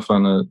started off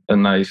on a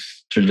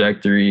nice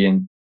trajectory,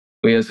 and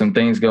we had some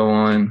things go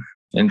on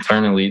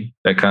internally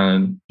that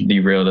kind of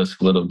derailed us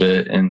a little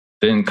bit. And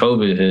then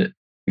COVID hit.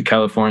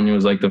 California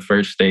was the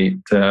first state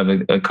to have a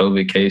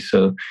COVID case.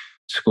 So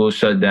school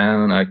shut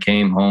down. I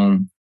came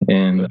home.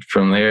 And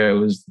from there,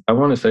 I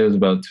want to say it was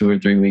about 2 or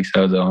 3 weeks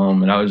I was at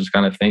home. And I was just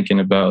kind of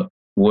thinking about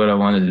what I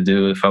wanted to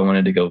do, if I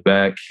wanted to go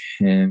back.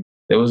 And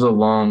it was a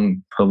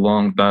long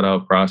thought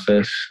out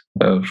process,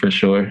 for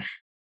sure.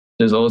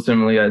 Just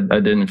ultimately, I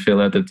didn't feel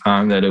at the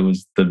time that it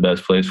was the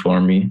best place for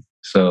me.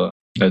 So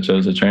I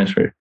chose to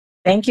transfer.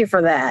 Thank you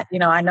for that.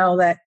 I know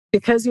that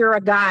because you're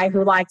a guy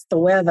who likes the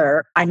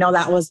weather, I know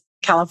that was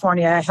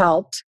California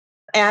helped.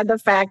 And the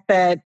fact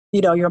that,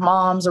 your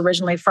mom's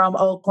originally from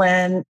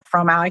Oakland,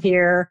 from out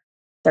here.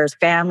 There's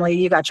family.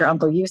 You got your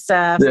Uncle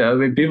Yusef. Yeah,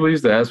 people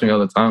used to ask me all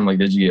the time,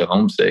 did you get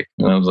homesick?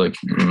 And I was like,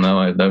 no,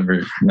 I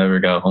never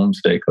got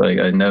homesick.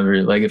 I never,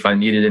 if I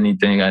needed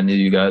anything, I knew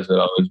you guys would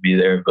always be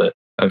there. But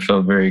I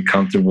felt very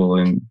comfortable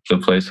in the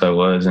place I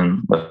was.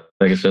 And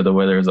like I said, the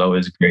weather was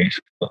always great.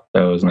 So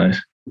that was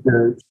nice.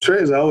 Yeah,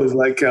 Trey's always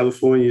liked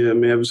California.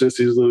 Ever since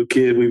he was a little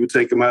kid, we would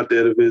take him out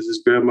there to visit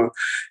his grandma.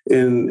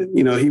 And,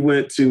 he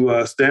went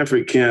to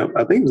Stanford camp,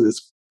 I think it was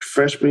his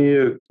freshman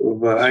year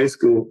of high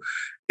school.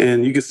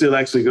 And you could still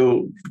actually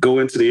go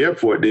into the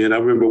airport then. I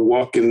remember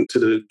walking to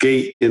the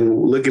gate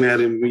and looking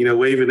at him,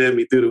 waving at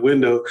me through the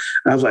window.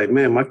 I was like,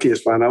 man, my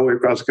kid's flying all the way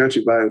across the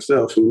country by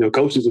himself. And,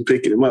 coaches are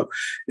picking him up.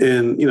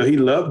 And, he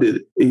loved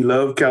it. He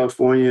loved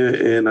California.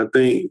 And I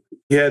think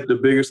he had the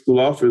bigger school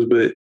offers,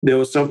 but there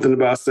was something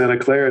about Santa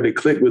Clara that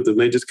clicked with them.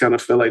 They just kind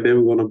of felt like they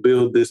were going to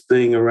build this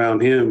thing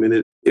around him. And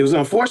it was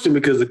unfortunate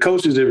because the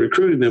coaches that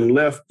recruited him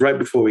left right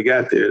before we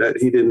got there.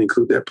 He didn't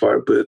include that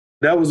part, but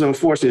that was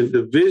unfortunate.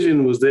 The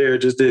vision was there,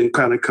 just didn't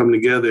kind of come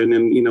together. And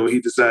then,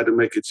 he decided to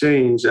make a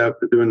change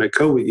during that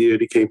COVID year.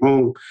 He came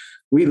home.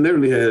 We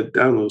literally had,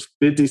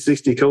 50,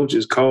 60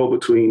 coaches call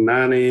between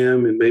 9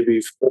 a.m. and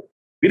maybe 4.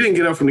 We didn't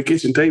get up from the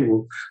kitchen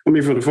table. From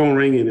the phone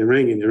ringing and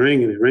ringing and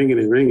ringing and ringing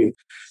and ringing.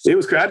 It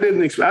was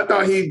crazy. I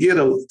thought he'd get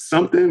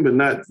something, but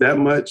not that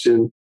much.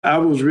 And I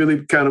was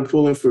really kind of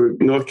pulling for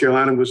North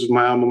Carolina, which is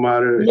my alma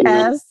mater.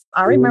 Yes,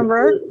 I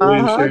remember.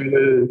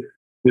 And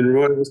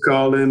Roy was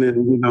calling,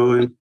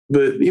 and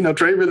But,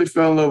 Trey really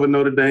fell in love with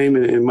Notre Dame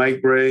and Mike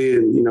Bray.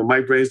 And,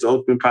 Mike Bray's the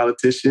ultimate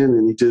politician.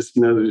 And he just,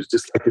 was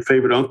just like your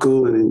favorite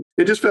uncle. And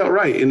it just felt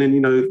right. And then,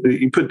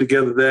 you put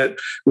together that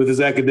with his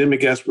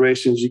academic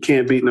aspirations, you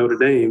can't beat Notre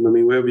Dame. I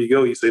mean, wherever you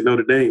go, you say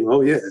Notre Dame.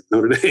 Oh, yeah,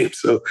 Notre Dame.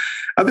 So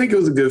I think it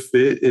was a good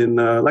fit. And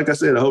like I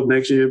said, I hope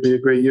next year will be a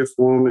great year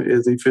for him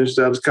as he finishes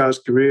out his college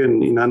career.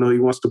 And, I know he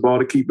wants the ball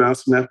to keep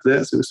bouncing after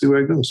that. So we'll see where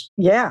it goes.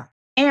 Yeah.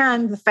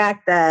 And the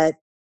fact that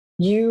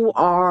you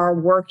are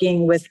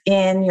working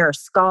within your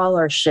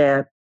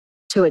scholarship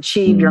to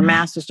achieve your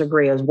master's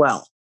degree as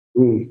well.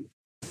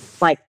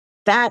 Like,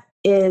 that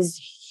is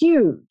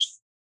huge.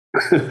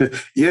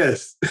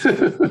 Yes.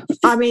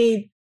 I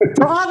mean,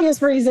 for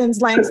obvious reasons,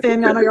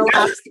 Langston, I know you're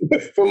laughing.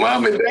 For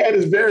mom and dad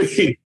is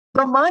very...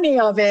 The money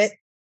of it.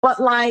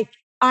 But like,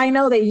 I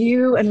know that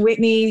you and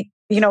Whitney,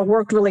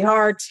 worked really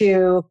hard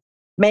to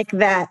make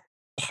that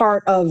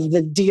part of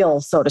the deal,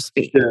 so to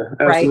speak. Yeah,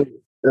 absolutely. Right?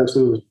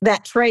 Absolutely.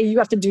 That, Trey, you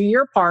have to do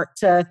your part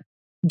to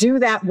do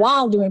that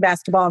while doing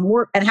basketball and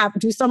work and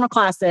do summer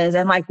classes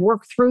and like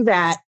work through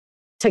that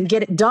to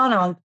get it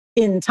done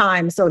in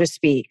time, so to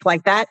speak.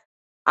 Like that,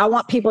 I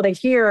want people to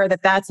hear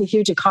that that's a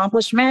huge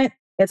accomplishment.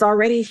 It's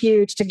already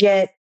huge to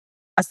get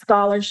a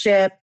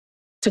scholarship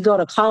to go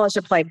to college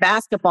to play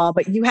basketball,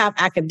 but you have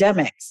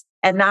academics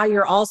and now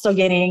you're also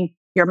getting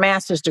your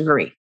master's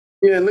degree.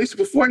 Yeah, Lisa,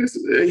 before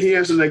he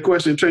answers that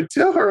question, Trey,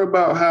 tell her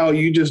about how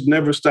you just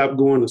never stopped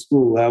going to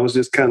school. I was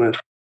just kind of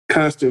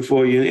constant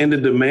for you and the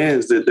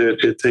demands that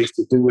it takes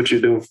to do what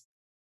you're doing.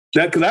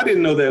 Because I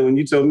didn't know that when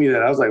you told me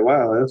that. I was like,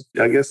 wow,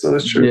 I guess so.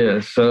 That's true. Yeah,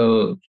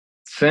 so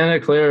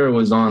Santa Clara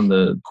was on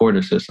the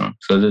quarter system.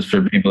 So just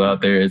for people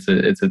out there, it's a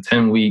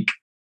 10-week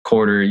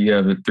quarter. You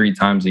have it 3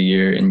 times a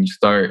year, and you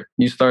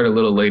start a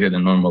little later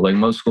than normal. Like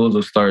most schools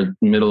will start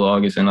middle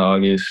August and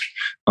August.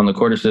 On the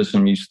quarter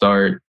system, you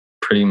start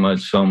pretty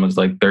much almost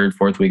like 3rd,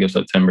 4th week of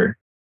September.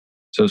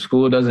 So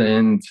school doesn't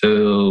end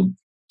till,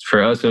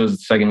 for us, it was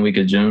the 2nd week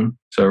of June.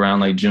 So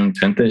around like June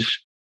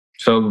 10th-ish.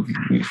 So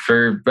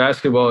for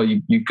basketball,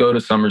 you go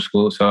to summer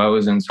school. So I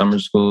was in summer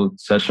school,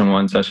 session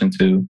 1, session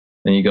 2.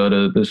 Then you go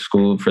to the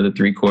school for the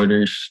 3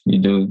 quarters. You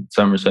do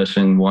summer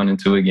session 1 and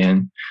 2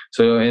 again.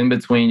 So in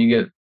between, you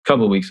get a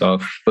couple of weeks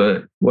off.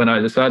 But when I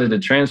decided to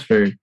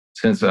transfer,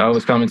 since I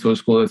was coming to a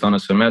school that's on a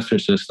semester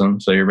system,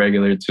 so your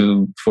regular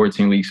 2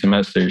 14-week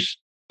semesters,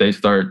 they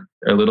start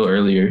a little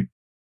earlier.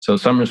 So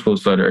summer school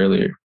started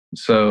earlier.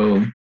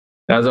 So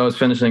as I was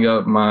finishing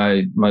up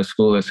my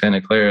school at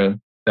Santa Clara,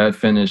 that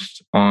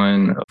finished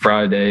on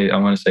Friday. I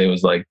want to say it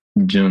was like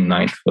June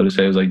 9th. What to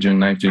say it was like June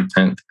 9th through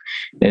 10th.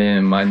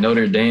 And my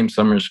Notre Dame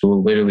summer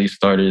school literally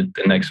started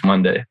the next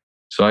Monday.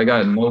 So I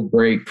got no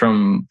break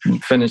from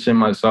finishing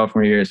my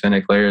sophomore year at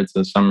Santa Clara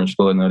to summer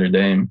school at Notre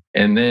Dame.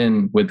 And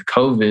then with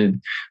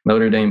COVID,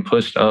 Notre Dame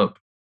pushed up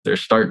their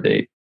start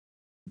date.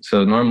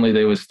 So normally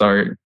they would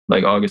start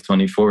like August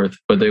 24th,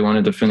 but they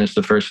wanted to finish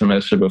the first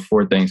semester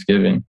before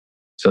Thanksgiving.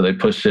 So they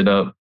pushed it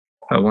up,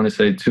 I want to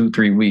say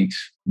 2-3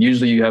 weeks.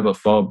 Usually you have a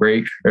fall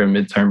break or a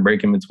midterm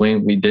break in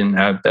between. We didn't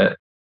have that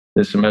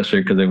this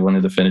semester because they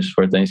wanted to finish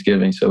before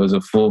Thanksgiving. So it was a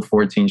full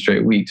 14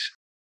 straight weeks.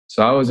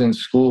 So I was in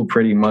school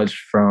pretty much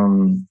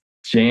from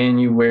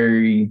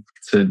January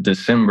to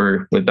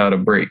December without a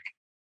break.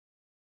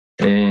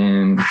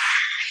 And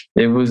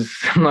it was,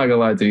 I'm not gonna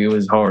lie to you, it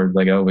was hard.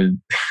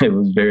 It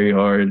was very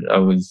hard. I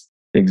was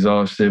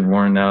exhausted,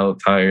 worn out,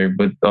 tired,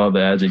 but all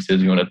the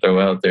adjectives you want to throw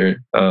out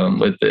there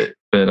with it.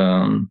 But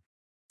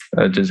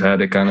I just had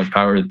to kind of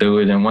power through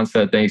it. And once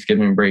that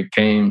Thanksgiving break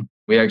came,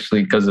 we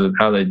actually, because of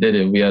how they did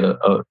it, we had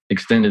a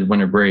extended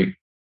winter break.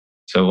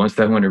 So once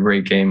that winter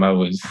break came, I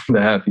was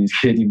the happiest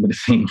kid you would have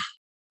seen.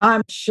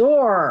 I'm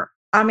sure.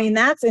 I mean,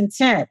 that's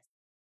intense.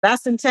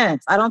 That's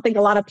intense. I don't think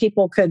a lot of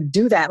people could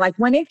do that. Like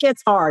when it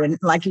gets hard and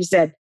like you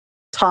said,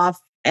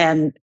 tough,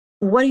 and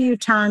what do you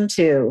turn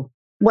to?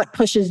 What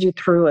pushes you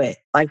through it?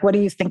 Like, what do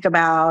you think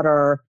about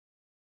or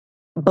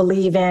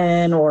believe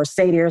in or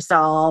say to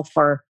yourself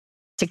or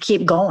to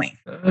keep going?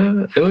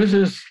 It was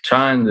just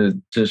trying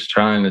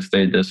to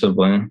stay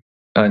disciplined.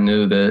 I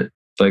knew that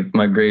like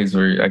my grades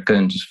I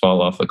couldn't just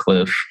fall off a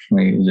cliff.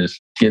 Like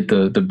just get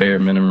the bare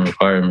minimum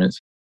requirements.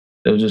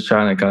 It was just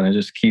trying to kind of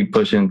just keep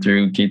pushing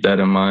through, keep that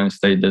in mind,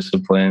 stay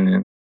disciplined.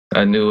 And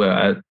I knew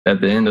at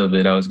the end of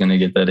it, I was going to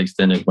get that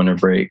extended winter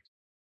break.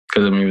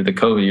 Because I mean, with the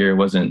COVID year, it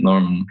wasn't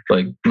normal.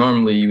 Like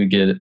normally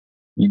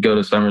you go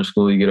to summer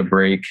school, you get a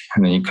break,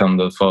 and then you come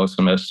to the fall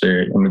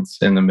semester, and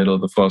it's in the middle of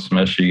the fall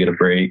semester, you get a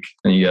break,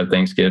 and you have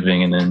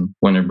Thanksgiving and then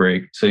winter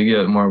break. So you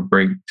get more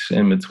breaks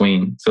in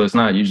between. So it's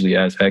not usually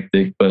as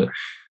hectic, but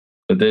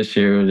this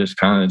year it was just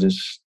kind of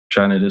just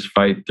trying to just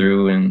fight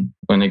through. And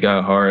when it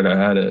got hard, I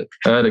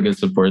had a good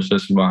support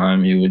system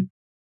behind me. Would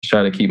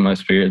try to keep my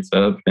spirits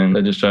up, and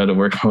I just tried to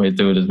work my way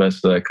through it as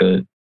best as I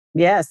could.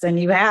 Yes, and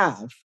you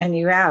have.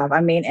 I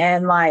mean,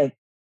 and like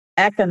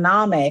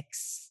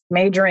economics,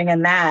 majoring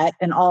in that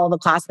and all the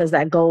classes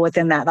that go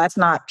within that, that's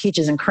not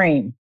peaches and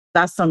cream.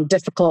 That's some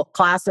difficult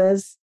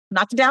classes.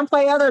 Not to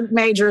downplay other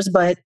majors,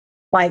 but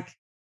like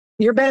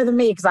you're better than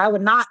me because I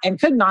would not and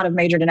could not have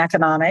majored in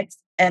economics.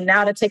 And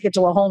now to take it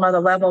to a whole nother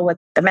level with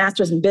the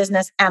master's in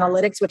business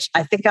analytics, which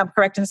I think I'm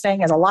correct in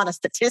saying is a lot of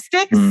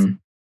statistics.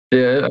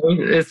 Yeah,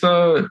 it's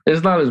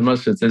not as much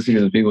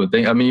statistics as people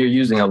think. I mean, you're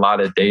using a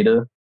lot of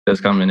data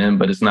that's coming in,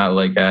 but it's not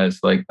like as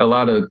like a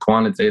lot of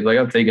quantitative. Like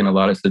I've taken a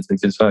lot of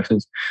statistics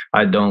classes.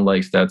 I don't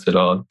like stats at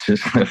all.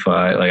 Just I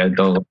don't like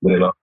it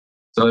at all.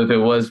 So if it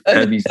was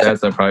heavy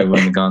stats, I probably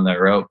wouldn't have gone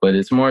that route. But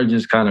it's more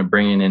just kind of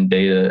bringing in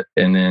data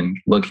and then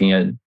looking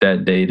at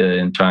that data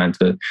and trying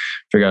to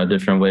figure out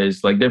different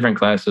ways. Like different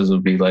classes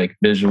would be like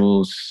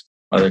visuals.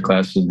 Other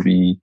classes would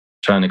be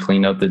trying to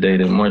clean up the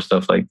data, more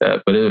stuff like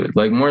that. But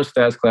like more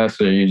stats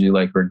classes are usually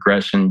like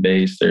regression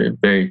based or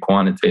very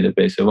quantitative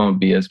based. It won't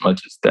be as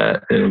much as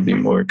that. It'll be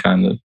more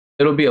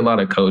it'll be a lot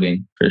of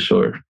coding for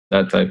sure.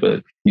 That type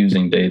of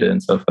using data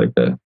and stuff like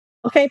that.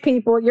 Okay,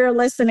 people, you're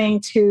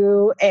listening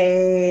to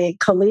a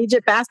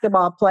collegiate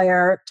basketball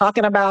player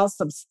talking about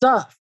some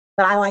stuff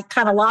that I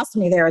kind of lost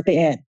me there at the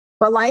end.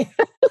 But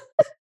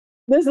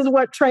this is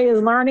what Trey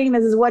is learning.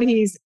 This is what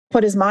he's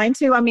put his mind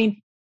to. I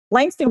mean,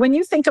 Langston, when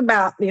you think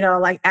about,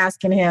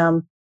 asking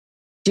him,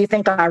 do you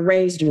think I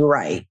raised you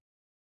right?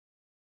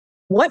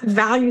 What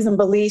values and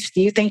beliefs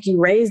do you think you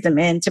raised him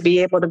in to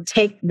be able to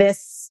take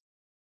this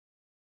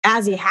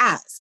as he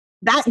has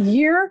that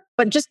year,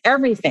 but just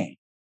everything?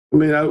 I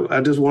mean,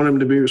 I just want him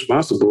to be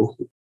responsible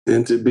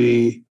and to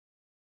be,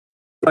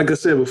 like I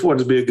said before,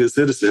 to be a good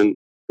citizen,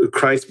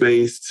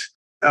 Christ-based.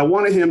 I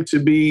wanted him to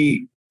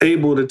be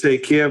able to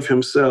take care of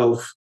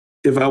himself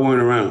if I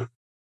weren't around.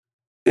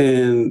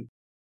 And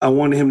I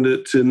wanted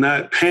him to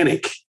not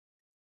panic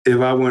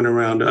if I weren't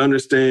around, to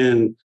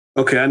understand,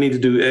 okay, I need to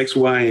do X,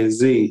 Y, and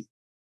Z.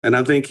 And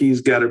I think he's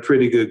got a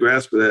pretty good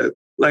grasp of that.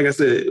 Like I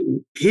said,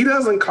 he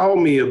doesn't call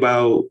me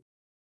about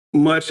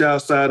much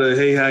outside of,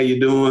 hey, how you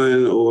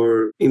doing?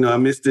 Or, I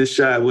missed this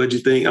shot. What'd you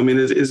think? I mean,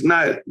 it's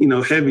not,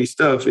 heavy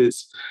stuff.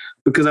 It's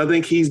because I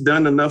think he's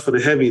done enough of the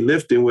heavy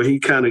lifting where he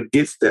kind of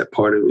gets that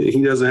part of it.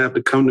 He doesn't have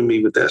to come to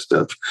me with that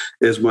stuff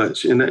as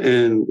much.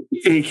 And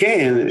he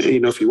can,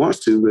 if he wants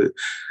to, but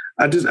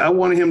I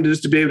wanted him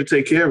just to be able to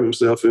take care of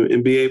himself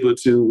and be able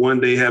to one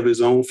day have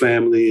his own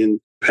family and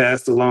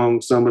pass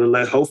along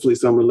hopefully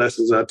some of the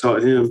lessons I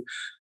taught him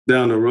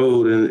down the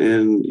road.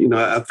 And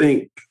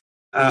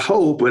I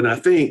hope and I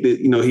think that,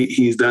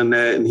 he's done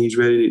that and he's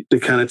ready to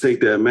kind of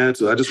take that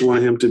mantle. I just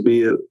want him to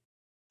be a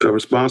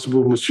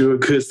responsible, mature,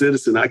 good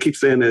citizen. I keep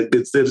saying that,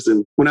 good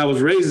citizen. When I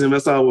was raising him,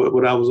 that's all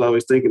what I was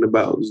always thinking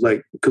about. It was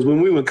like, because when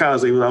we were in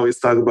college, they would always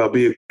talk about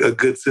being a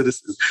good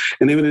citizen.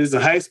 And even in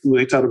high school,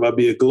 they talked about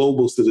being a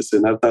global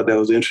citizen. I thought that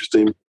was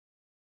interesting.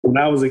 When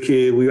I was a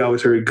kid, we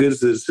always heard good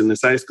citizen. In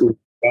high school,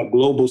 about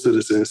global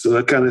citizens. So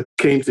that kind of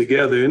came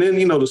together. And then,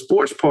 the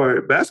sports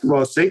part, basketball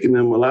has taken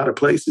him a lot of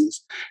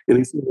places and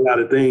he's seen a lot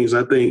of things.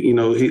 I think,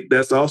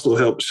 that's also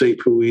helped shape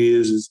who he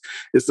is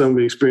some of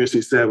the experience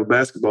he's had with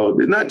basketball,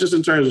 not just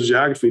in terms of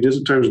geography, just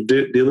in terms of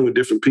dealing with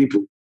different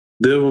people,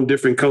 dealing with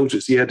different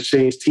coaches. He had to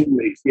change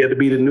teammates. He had to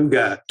be the new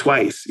guy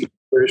twice.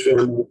 Very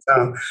short amount of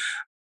time.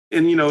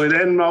 And, it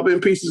hadn't all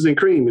been pieces and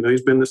cream.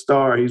 He's been the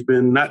star. He's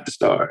been not the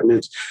star. And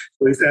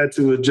he's had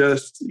to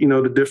adjust,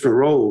 the different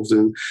roles.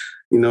 And,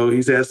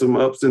 he's had some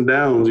ups and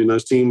downs.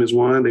 His team has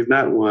won. They've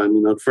not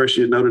won. The first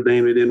year Notre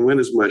Dame, they didn't win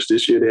as much.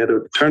 This year they had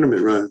a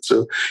tournament run.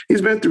 So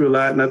he's been through a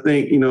lot. And I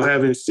think,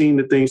 having seen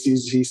the things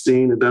he's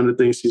seen and done the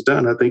things he's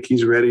done, I think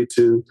he's ready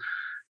to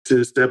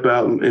step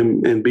out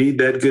and be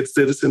that good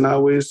citizen I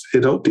always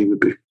had hoped he would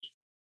be.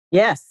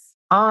 Yes.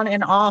 On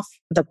and off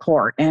the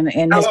court and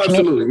in his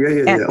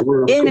absolutely. Yeah.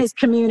 In his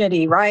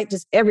community, right?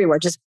 Just everywhere,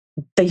 just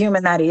the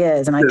human that he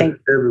is. And I think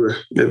everywhere.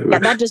 Yeah,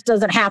 that just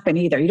doesn't happen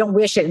either. You don't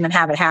wish it and then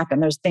have it happen.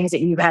 There's things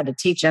that you've had to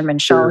teach him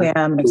and show him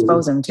and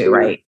expose him to,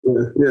 right?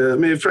 Yeah. I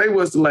mean, if Trey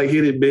was to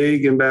hit it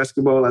big in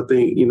basketball, I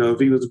think, if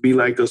he was to be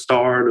like a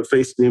star, the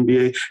face of the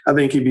NBA, I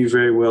think he'd be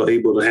very well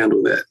able to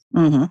handle that.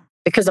 Mm-hmm.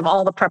 Because of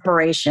all the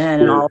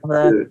prepreration and all of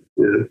the,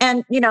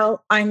 and,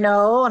 I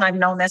know, and I've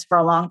known this for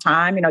a long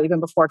time, even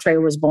before Trey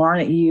was born,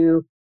 that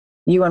you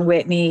and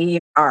Whitney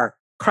are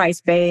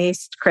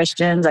Christ-based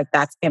Christians.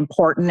 That's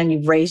important. And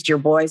you've raised your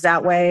boys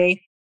that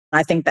way.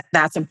 I think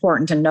that's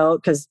important to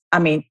note because,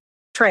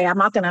 Trey, I'm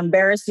not going to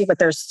embarrass you, but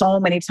there's so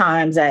many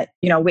times that,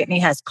 Whitney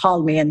has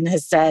called me and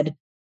has said,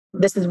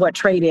 this is what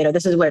Trey did, or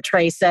this is what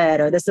Trey said,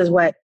 or this is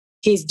what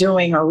he's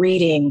doing or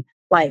reading.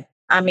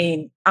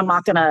 I'm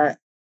not going to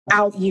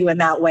out you in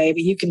that way,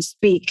 but you can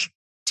speak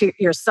to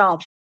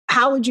yourself.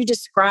 How would you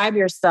describe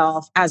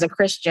yourself as a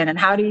Christian and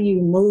how do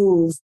you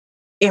move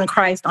in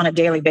Christ on a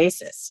daily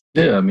basis?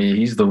 Yeah,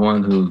 he's the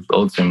one who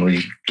ultimately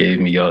gave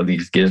me all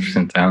these gifts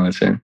and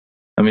talents. And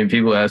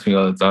people ask me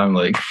all the time,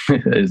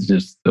 it's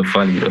just a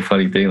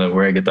funny thing,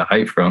 where I get the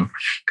height from.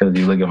 Because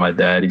you look at my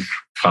dad, he's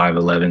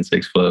 5'11",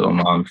 6 foot,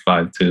 my mom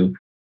 5'2".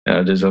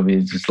 And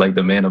he's just like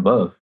the man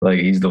above.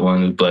 He's the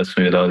one who blessed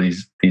me with all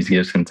these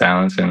gifts and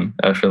talents. And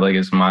I feel like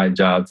it's my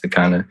job to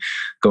kind of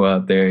go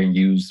out there and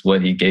use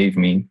what he gave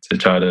me to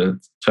try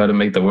to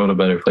make the world a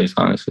better place,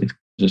 honestly.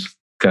 Just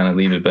kind of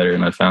leave it better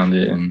than I found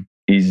it. And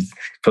he's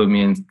put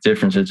me in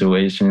different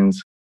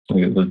situations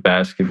with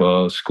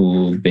basketball,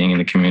 school, being in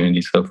the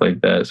community, stuff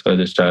like that. So I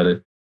just try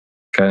to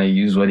kind of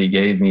use what he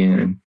gave me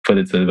and put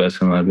it to the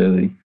best of my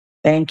ability.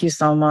 Thank you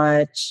so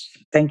much.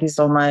 Thank you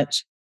so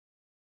much.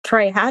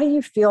 Trey, how do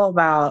you feel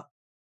about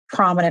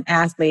prominent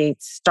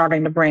athletes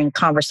starting to bring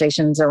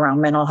conversations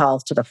around mental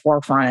health to the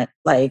forefront?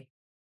 Like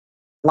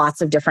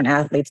lots of different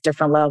athletes,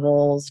 different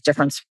levels,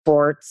 different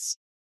sports.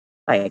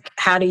 Like,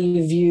 how do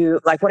you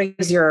view, like, what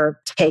is your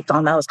take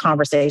on those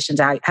conversations?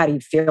 How do you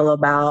feel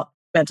about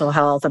mental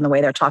health and the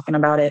way they're talking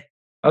about it?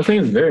 I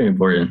think it's very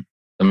important.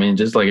 I mean,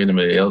 just like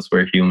anybody else,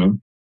 we're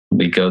human.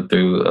 We go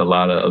through a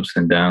lot of ups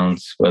and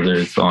downs, whether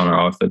it's on or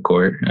off the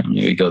court. I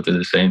mean, we go through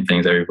the same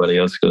things everybody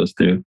else goes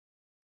through.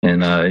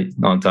 And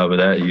on top of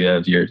that, you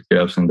have your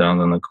ups and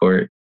downs on the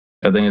court.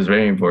 I think it's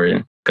very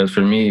important because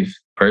for me,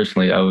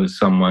 personally, I was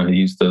someone who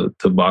used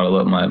to bottle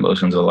up my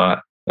emotions a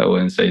lot. I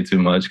wouldn't say too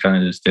much, kind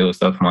of just deal with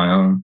stuff of my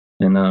own.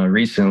 And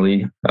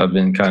recently, I've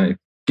been kind of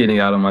getting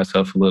out of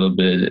myself a little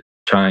bit,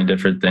 trying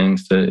different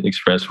things to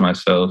express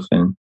myself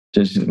and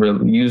just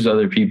use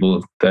other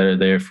people that are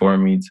there for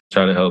me to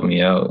try to help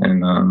me out.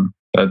 And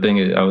I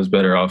think I was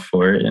better off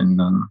for it. And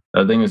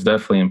I think it's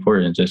definitely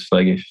important. Just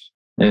like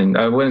and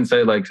I wouldn't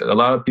say like a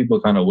lot of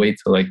people kind of wait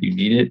till like you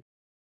need it.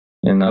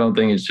 And I don't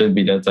think it should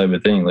be that type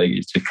of thing. Like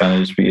it should kind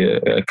of just be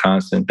a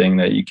constant thing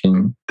that you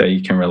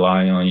can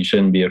rely on. You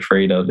shouldn't be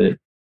afraid of it.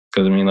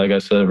 Because I mean, like I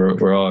said,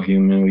 we're all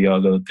human. We all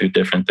go through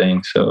different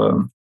things.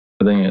 So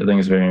I think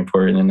it's very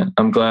important. And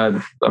I'm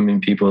glad, I mean,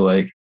 people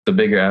like the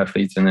bigger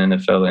athletes in the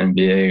NFL and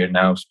NBA are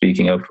now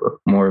speaking up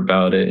more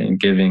about it and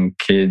giving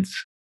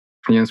kids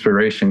the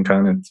inspiration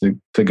kind of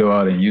to go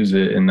out and use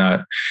it and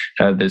not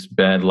have this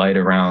bad light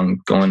around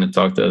going to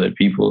talk to other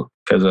people.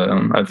 Because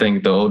I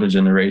think the older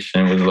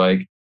generation was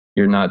like,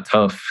 you're not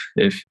tough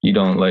if you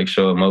don't like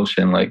show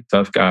emotion. Like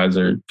tough guys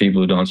are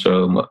people who don't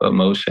show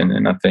emotion.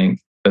 And I think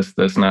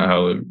that's not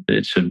how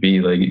it should be.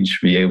 Like you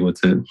should be able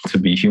to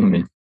be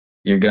human.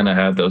 You're going to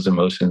have those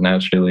emotions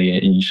naturally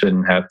and you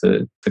shouldn't have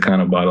to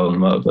kind of bottle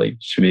them up. Like you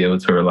should be able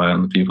to rely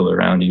on the people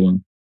around you.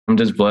 And I'm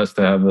just blessed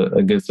to have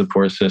a good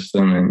support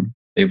system and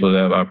able to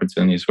have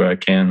opportunities where I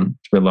can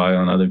rely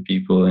on other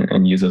people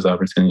and use those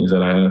opportunities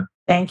that I have.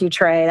 Thank you,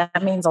 Trey.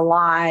 That means a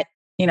lot.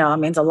 You know, it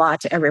means a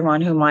lot to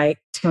everyone who might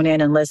tune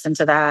in and listen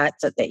to that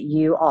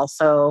you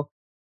also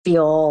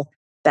feel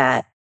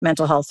that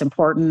mental health is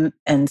important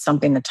and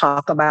something to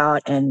talk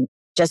about. And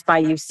just by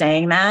you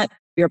saying that,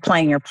 you're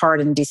playing your part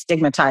in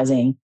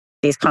destigmatizing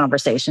these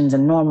conversations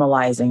and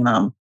normalizing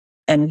them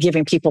and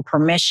giving people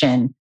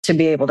permission to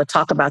be able to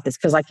talk about this.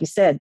 Because like you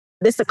said,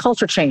 there's a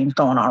culture change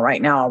going on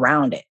right now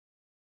around it,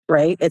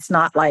 right? It's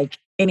not like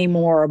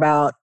anymore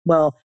about,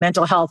 well,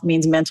 mental health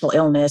means mental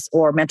illness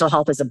or mental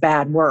health is a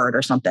bad word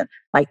or something.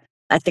 Like,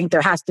 I think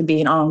there has to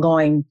be an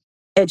ongoing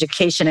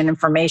education and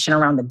information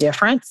around the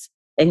difference.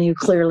 And you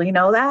clearly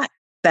know that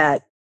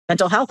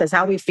mental health is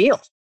how we feel,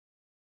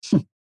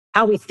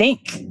 how we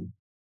think,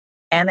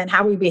 and then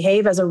how we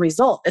behave as a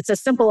result. It's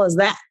as simple as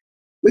that.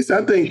 At least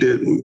I think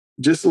that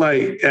just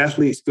like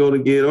athletes go to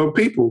get, or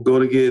people go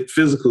to get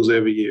physicals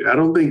every year, I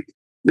don't think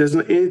there's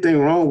anything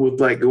wrong with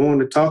like going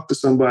to talk to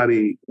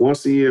somebody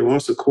once a year,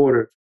 once a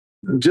quarter,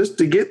 just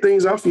to get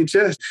things off your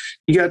chest.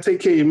 You got to take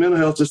care of your mental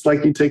health just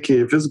like you take care of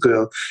your physical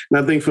health. And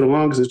I think for the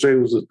longest, as Trey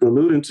was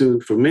alluding to,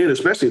 for men,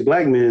 especially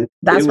Black men,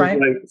 that's it was right.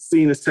 like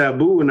seen as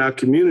taboo in our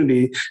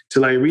community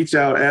to like reach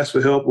out, ask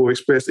for help, or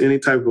express any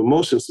type of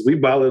emotions. So we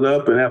bottle it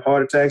up and have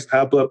heart attacks,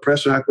 high blood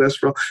pressure, high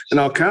cholesterol, and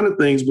all kind of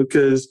things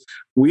because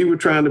we were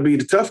trying to be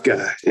the tough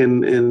guy.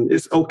 And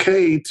it's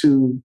okay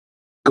to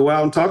go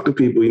out and talk to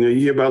people. You know, you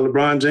hear about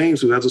LeBron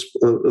James, who has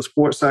a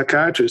sports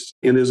psychiatrist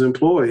in his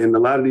employ. And a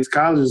lot of these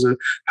colleges are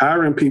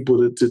hiring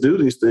people to do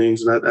these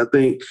things. And I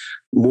think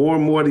more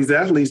and more of these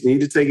athletes need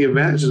to take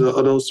advantage of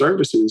those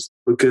services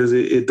because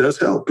it does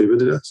help. It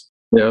really does.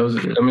 Yeah, at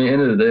the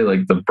end of the day,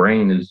 like the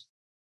brain is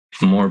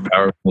more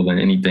powerful than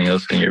anything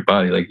else in your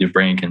body. Like your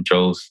brain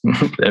controls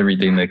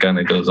everything that kind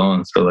of goes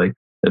on. So like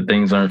if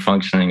things aren't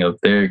functioning up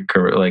there,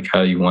 like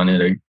how you want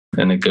it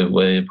or in a good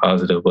way, a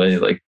positive way,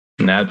 like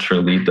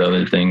naturally the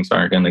other things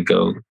aren't going to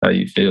go how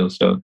you feel.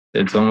 So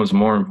it's almost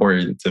more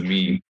important to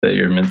me that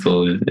your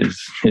mental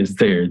is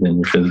there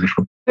than your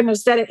physical. Couldn't have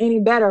said it any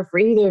better for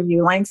either of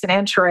you, Langston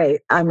and Trey.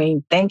 I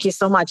mean, thank you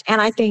so much. And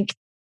I think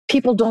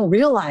people don't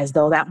realize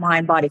though that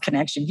mind-body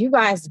connection. You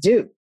guys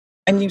do.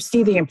 And you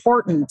see the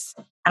importance.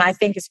 And I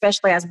think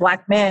especially as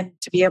Black men,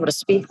 to be able to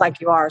speak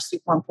like you are is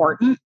super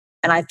important.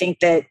 And I think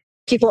that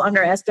people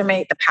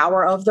underestimate the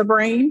power of the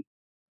brain.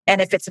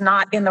 And if it's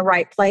not in the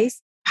right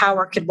place,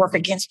 power could work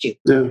against you.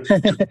 Yeah.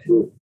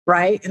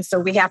 Right? And so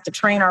we have to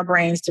train our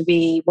brains to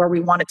be where we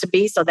want it to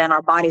be so then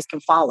our bodies can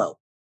follow.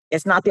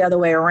 It's not the other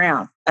way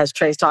around, as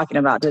Trey's talking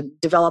about, to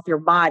develop your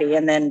body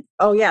and then,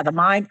 oh yeah, the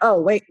mind,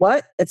 oh wait,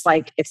 what? It's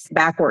like, it's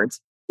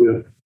backwards. Yeah.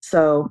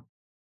 So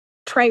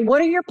Trey,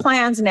 what are your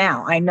plans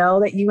now? I know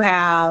that you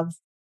have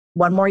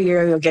one more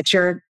year, you'll get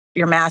your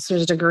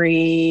master's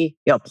degree,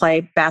 you'll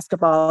play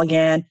basketball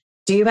again.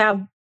 Do you have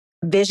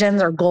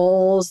visions or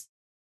goals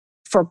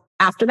for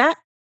after that?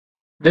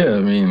 Yeah, I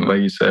mean,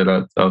 like you said,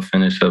 I'll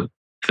finish up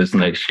this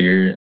next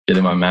year,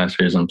 getting my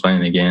master's and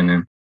playing again.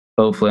 And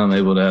hopefully I'm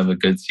able to have a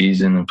good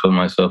season and put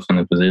myself in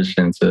a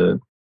position to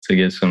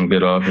get some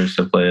good offers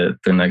to play at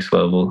the next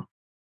level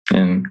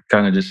and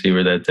kind of just see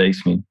where that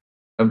takes me.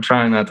 I'm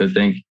trying not to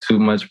think too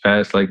much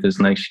past like this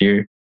next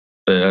year,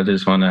 but I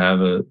just want to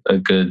have a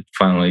good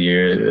final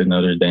year at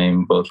Notre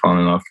Dame, both on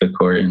and off the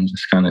court, and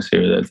just kind of see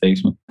where that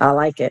takes me. I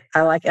like it.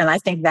 And I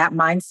think that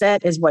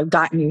mindset is what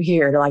gotten you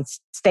here, to like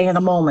stay in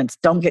the moment.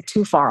 Don't get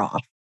too far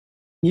off.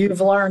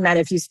 You've learned that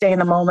if you stay in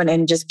the moment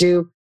and just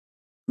do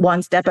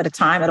one step at a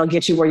time, it'll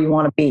get you where you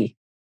want to be.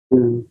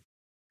 Mm.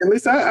 At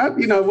least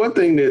one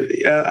thing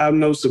that I've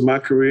noticed in my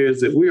career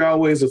is that we're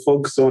always a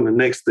focus on the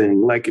next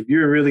thing. Like if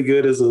you're really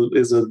good as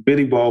a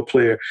bitty ball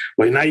player,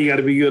 well, now you got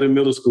to be good in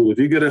middle school. If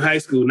you're good in high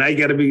school, now you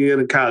got to be good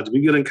in college. If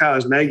you're good in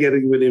college, now you got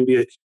to be good in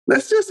NBA.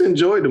 Let's just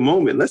enjoy the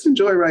moment. Let's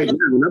enjoy right now.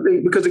 And I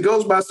think because it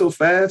goes by so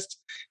fast.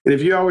 And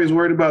if you're always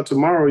worried about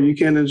tomorrow, you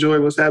can't enjoy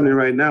what's happening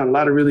right now. A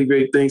lot of really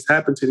great things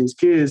happen to these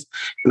kids.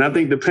 And I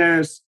think the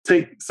parents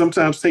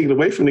sometimes take it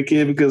away from the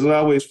kid because they're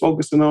always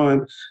focusing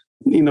on,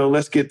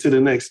 let's get to the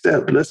next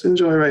step. Let's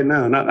enjoy right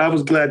now. And I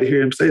was glad to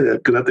hear him say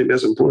that because I think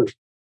that's important.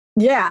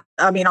 Yeah.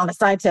 I mean, on a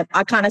side tip,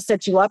 I kind of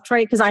set you up,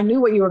 Trey, because I knew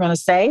what you were going to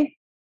say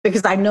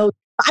because I know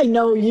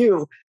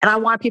you and I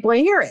want people to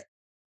hear it.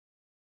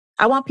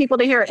 I want people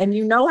to hear it. And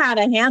you know how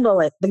to handle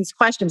it, these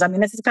questions. I mean,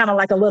 this is kind of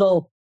like a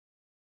little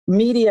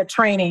media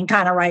training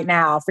kind of right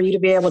now for you to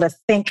be able to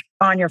think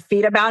on your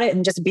feet about it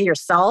and just be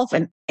yourself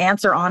and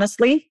answer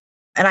honestly.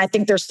 And I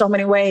think there's so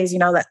many ways,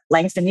 that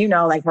Langston,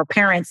 like where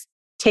parents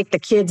take the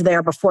kids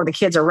there before the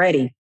kids are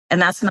ready.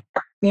 And that's not,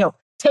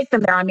 take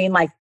them there. I mean,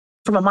 like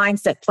from a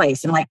mindset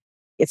place and like,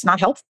 it's not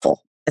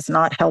helpful. It's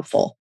not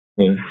helpful.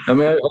 Yeah. I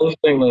mean, I always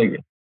think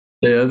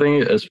I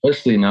think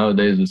especially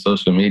nowadays with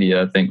social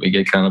media, I think we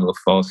get kind of a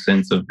false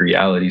sense of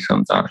reality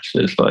sometimes.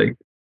 It's like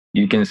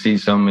you can see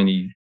so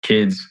many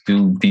kids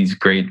do these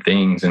great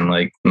things and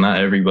like not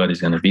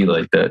everybody's going to be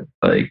like that.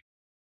 Like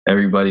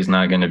everybody's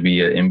not going to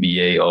be an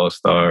NBA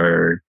all-star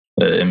or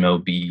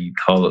MLB,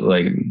 call it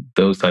like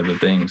those type of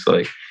things.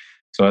 Like,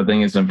 so I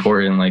think it's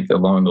important, like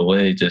along the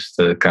way, just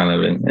to kind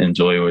of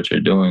enjoy what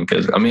you're doing.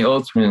 Cause I mean,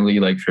 ultimately,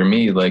 like for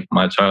me, like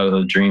my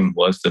childhood dream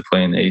was to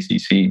play in the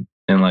ACC.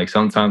 And like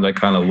sometimes I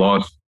kind of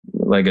lost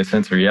like a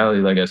sense of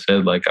reality. Like I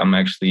said, like I'm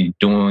actually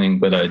doing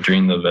what I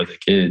dreamed of as a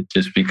kid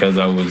just because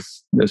I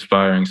was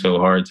aspiring so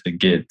hard to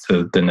get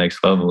to the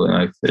next level.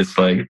 And it's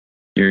like,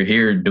 you're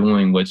here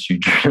doing what you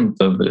dreamt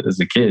of as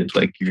a kid.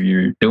 Like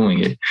you're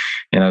doing it.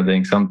 And I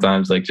think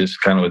sometimes like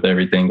just kind of with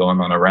everything going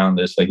on around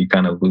us, like you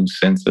kind of lose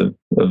sense of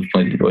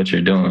what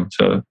you're doing.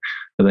 So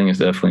I think it's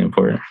definitely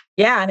important.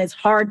 Yeah. And it's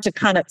hard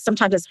to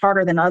sometimes it's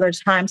harder than other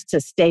times to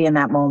stay in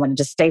that moment and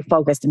just stay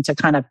focused and to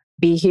kind of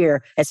be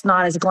here. It's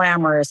not as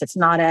glamorous. It's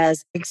not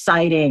as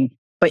exciting,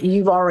 but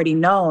you've already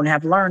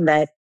have learned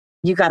that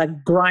you got to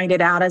grind it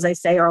out, as I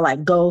say, or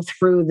like go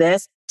through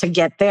this to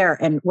get there.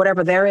 And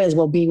whatever there is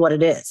will be what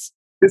it is.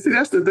 And see,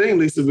 that's the thing,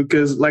 Lisa,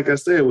 because like I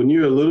said, when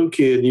you're a little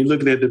kid and you're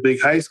looking at the big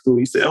high school,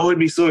 you say, oh, it'd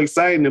be so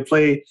exciting to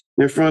play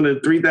in front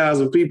of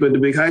 3,000 people at the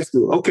big high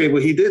school. Okay,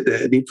 well, he did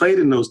that. And he played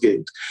in those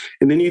games.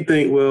 And then you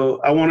think, well,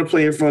 I want to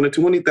play in front of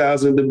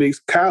 20,000 at the big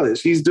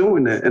college. He's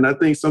doing that. And I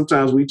think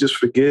sometimes we just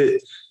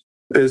forget,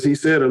 as he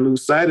said, or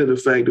lose sight of the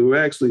fact that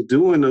we're actually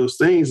doing those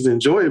things and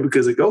enjoy it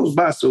because it goes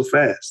by so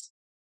fast.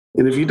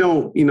 And if you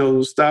don't,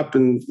 stop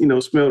and,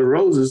 smell the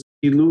roses,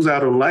 you lose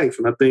out on life.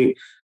 And I think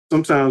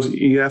sometimes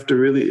you have to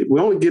we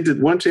only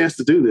get one chance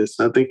to do this.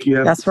 I think you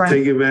have to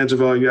take advantage of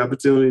all your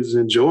opportunities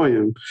and enjoy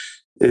them.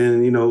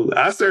 And,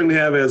 I certainly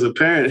have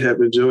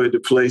have enjoyed the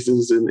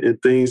places and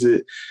things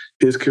that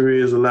his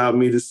career has allowed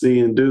me to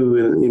see and do.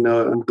 And,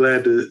 I'm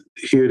glad to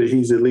hear that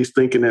he's at least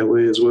thinking that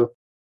way as well.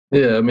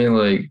 Yeah, I mean,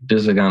 like,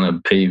 just to kind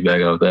of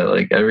piggyback off that,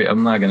 like,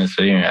 I'm not going to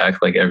sit here and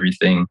act like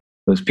everything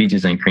was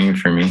peaches and cream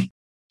for me.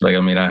 Like,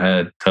 I mean, I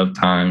had tough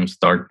times,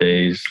 dark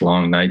days,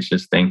 long nights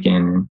just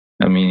thinking.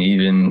 I mean,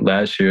 even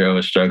last year, I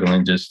was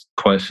struggling, just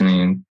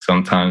questioning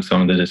sometimes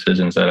some of the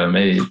decisions that I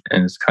made.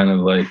 And it's kind of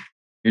like,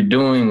 you're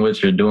doing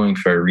what you're doing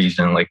for a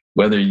reason. Like,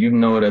 whether you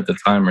know it at the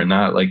time or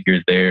not, like,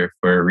 you're there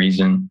for a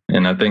reason.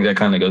 And I think that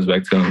kind of goes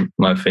back to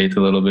my faith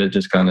a little bit,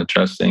 just kind of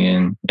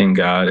trusting in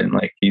God. And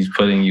like, he's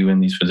putting you in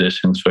these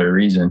positions for a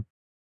reason.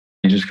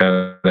 You just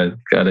gotta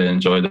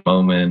enjoy the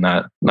moment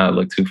and not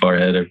look too far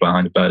ahead or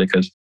behind about it.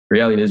 Because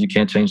reality is you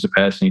can't change the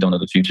past and you don't know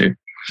the future.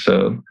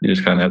 So you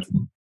just kind of have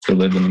to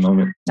live in the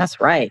moment. That's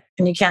right.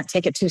 And you can't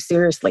take it too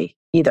seriously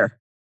either.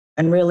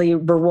 And really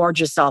reward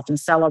yourself and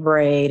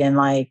celebrate and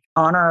like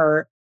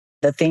honor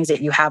the things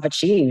that you have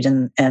achieved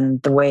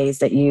and the ways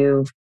that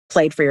you've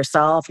played for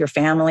yourself, your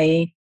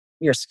family,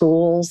 your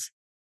schools,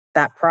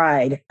 that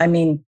pride. I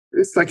mean,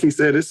 it's like he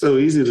said, it's so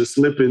easy to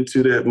slip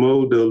into that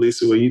mode though,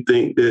 Lisa, where you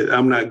think that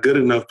I'm not good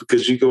enough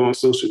because you go on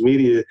social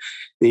media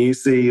and you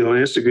see on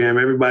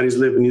Instagram, everybody's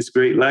living this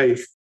great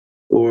life.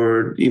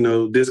 Or,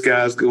 this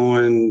guy's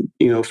going,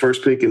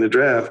 first pick in the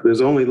draft.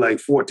 There's only like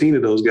 14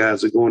 of those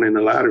guys are going in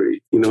the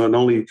lottery, and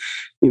only,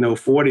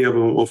 40 of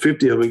them or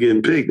 50 of them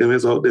getting picked. And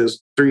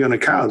there's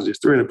 300 colleges,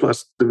 300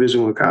 plus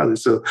Division I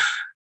colleges. So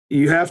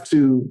you have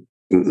to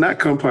not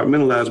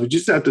compartmentalize, but you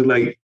just have to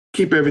like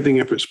keep everything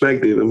in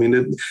perspective. I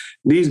mean,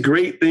 these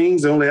great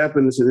things only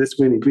happen to this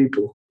many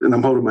people. And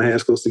I'm holding my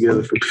hands close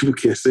together for people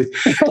can't see.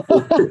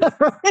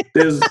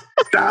 There's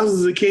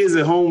thousands of kids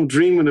at home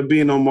dreaming of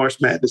being on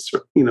March Madness.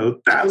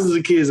 Thousands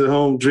of kids at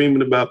home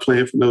dreaming about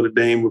playing for Notre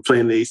Dame or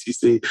playing the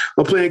ACC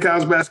or playing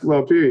college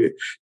basketball, period.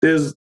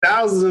 There's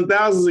thousands and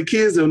thousands of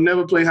kids that will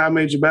never play high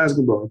major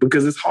basketball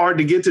because it's hard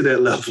to get to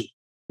that level.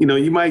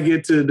 You might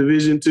get to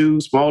Division II,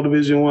 small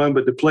Division I,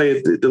 but to play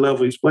at the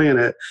level he's playing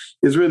at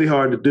is really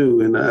hard to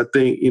do. And I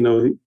think,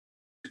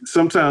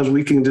 sometimes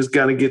we can just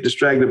kind of get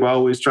distracted by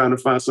always trying to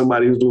find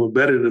somebody who's doing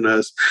better than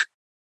us,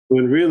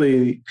 when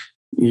really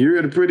you're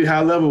at a pretty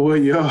high level where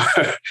you are.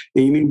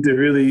 And you need to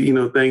really,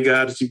 thank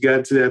God that you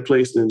got to that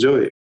place and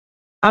enjoy it.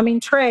 I mean,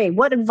 Trey,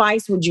 what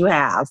advice would you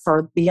have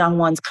for the young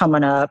ones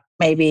coming up,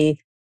 maybe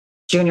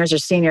juniors or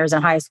seniors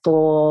in high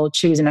school,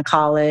 choosing a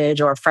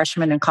college, or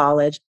freshmen in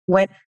college,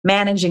 when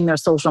managing their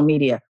social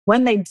media,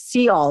 when they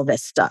see all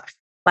this stuff?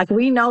 Like,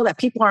 we know that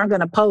people aren't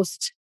going to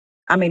post,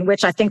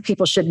 which I think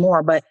people should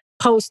more, but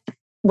post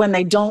when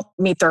they don't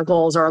meet their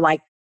goals, or like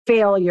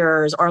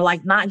failures, or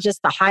like not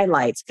just the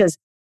highlights, because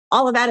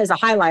all of that is a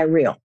highlight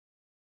reel.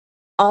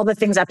 All the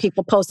things that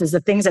people post is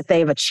the things that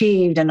they've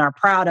achieved and are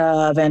proud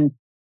of. And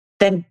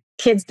then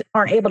kids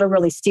aren't able to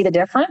really see the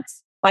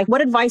difference. Like,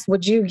 what advice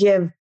would you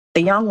give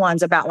the young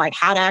ones about like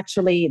how to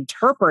actually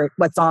interpret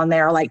what's on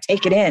there, like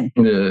take it in?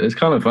 Yeah, it's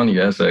kind of funny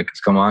you ask that, because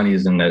Kamani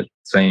is in that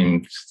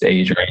same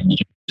stage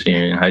range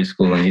here in high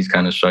school, and he's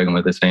kind of struggling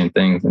with the same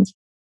things. And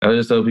I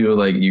just tell people,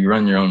 like, you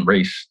run your own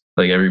race.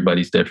 Like,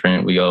 everybody's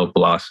different. We all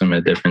blossom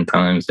at different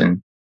times.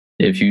 And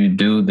if you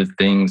do the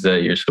things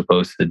that you're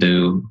supposed to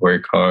do,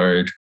 work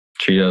hard,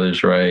 treat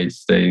others right,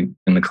 stay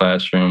in the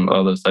classroom,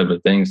 all those type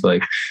of things,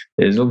 like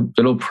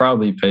it'll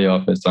probably pay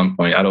off at some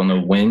point. I don't know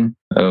when.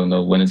 I don't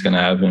know when it's going to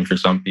happen. For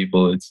some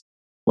people, it's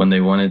when they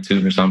want it to.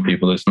 For some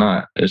people, it's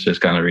not. It's just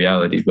kind of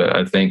reality. But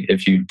I think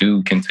if you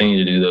do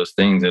continue to do those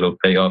things, it'll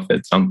pay off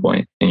at some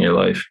point in your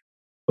life.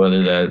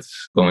 Whether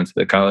that's going to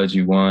the college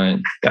you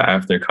want,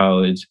 after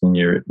college, and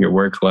your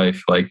work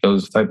life, like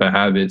those type of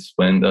habits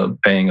will end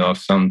up paying off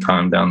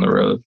sometime down the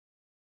road.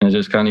 And it's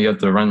just kind of, you have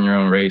to run your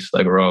own race.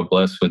 Like, we're all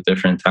blessed with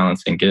different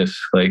talents and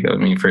gifts. Like,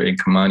 in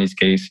Kamani's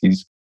case,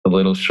 he's a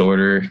little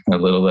shorter, a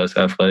little less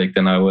athletic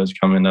than I was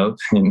coming up.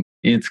 And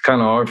it's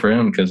kind of hard for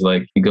him because,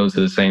 like, he goes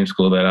to the same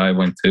school that I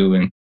went to,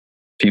 and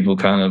people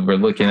kind of were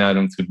looking at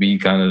him to be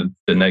kind of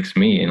the next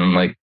me. And I'm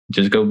like,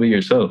 just go be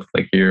yourself.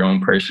 Like, you're your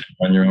own person,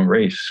 run your own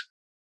race.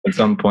 At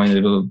some point,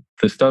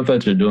 the stuff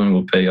that you're doing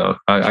will pay off.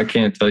 I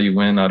can't tell you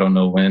when. I don't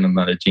know when. I'm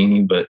not a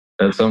genie, but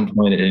at some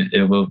point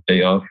it will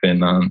pay off.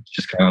 And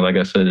just kind of, like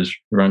I said, just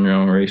run your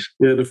own race.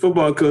 Yeah, the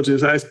football coach in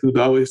high school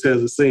always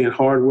has a saying,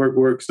 hard work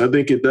works. I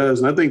think it does.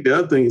 And I think the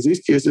other thing is these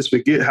kids just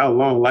forget how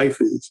long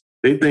life is.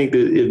 They think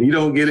that if you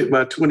don't get it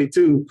by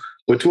 22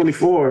 or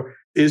 24,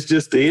 it's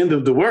just the end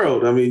of the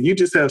world. I mean, you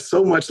just have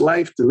so much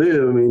life to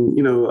live. I mean,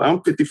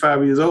 I'm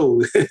 55 years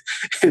old.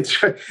 And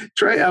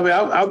Trey,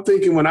 I'm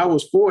thinking when I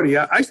was 40,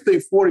 I used to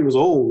think 40 was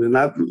old. And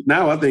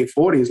now I think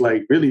 40 is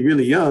like really,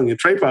 really young. And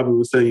Trey probably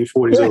would say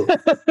 40 is old.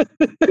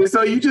 And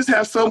so you just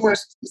have so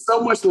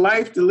much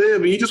life to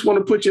live. And you just want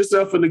to put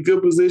yourself in a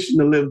good position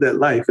to live that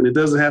life. And it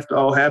doesn't have to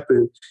all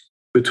happen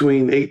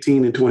between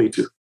 18 and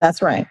 22.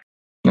 That's right.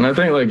 And I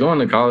think, like, going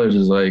to college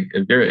is like,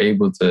 if you're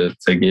able to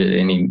get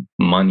any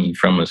money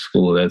from a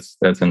school, that's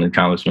an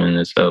accomplishment in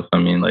itself. I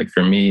mean, like,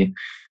 for me,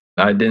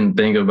 I didn't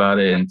think about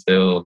it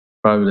until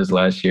probably this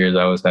last year.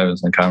 I was having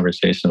some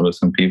conversations with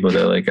some people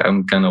that, like,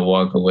 I'm going to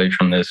walk away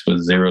from this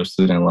with 0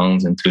 student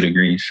loans and 2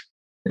 degrees.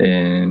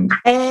 And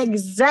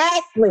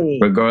exactly,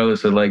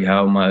 regardless of like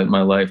how my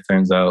life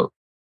turns out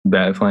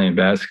playing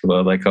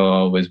basketball, like, I'll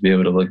always be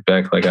able to look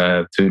back like I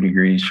have 2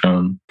 degrees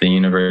from the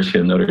University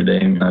of Notre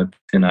Dame,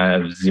 and I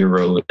have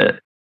 0 with that.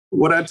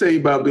 What I tell you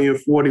about being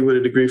 40 with a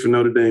degree from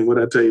Notre Dame? What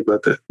I tell you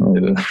about that?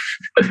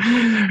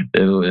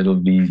 It'll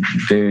be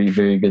very,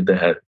 very good to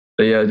have.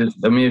 But yeah, if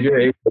you're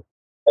able,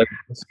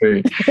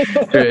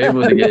 if you're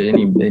able to get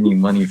any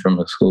money from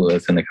a school,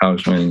 that's an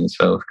accomplishment in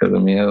itself. Because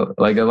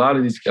like, a lot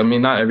of these,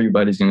 not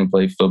everybody's going to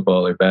play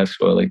football or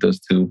basketball, like those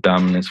 2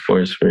 dominant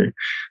sports where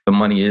the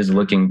money is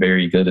looking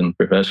very good in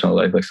professional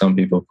life. Like, some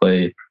people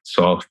play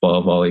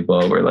softball,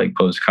 volleyball, where like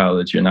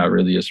post-college, you're not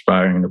really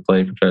aspiring to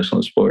play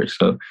professional sports.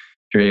 So if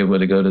you're able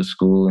to go to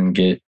school and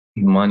get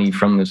money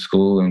from the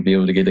school and be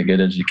able to get a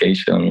good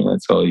education,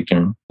 that's all you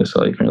can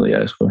really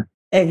ask for.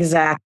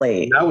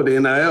 Exactly. Now with the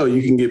NIL,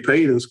 you can get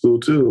paid in school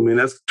too.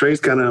 That's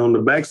Trey's kind of on the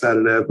backside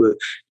of that, but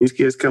these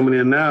kids coming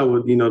in now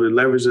with, the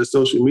leverage of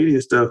social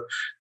media stuff.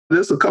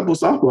 There's a couple of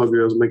softball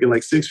girls making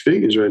like 6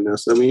 figures right now.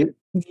 So,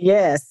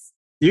 yes,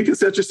 you can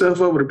set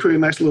yourself up with a pretty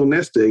nice little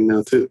nest egg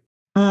now too.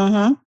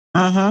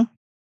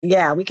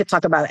 Yeah, we could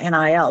talk about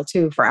NIL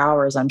too for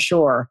hours, I'm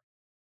sure.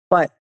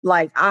 But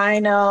like, I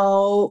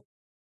know,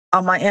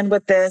 I'm going to end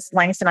with this,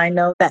 Langston, I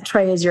know that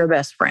Trey is your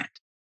best friend.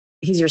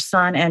 He's your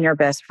son and your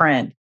best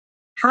friend.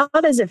 How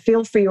does it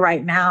feel for you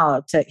right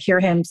now to hear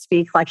him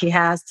speak like he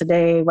has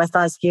today with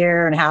us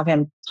here and have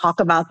him talk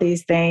about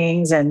these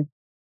things? And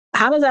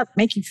how does that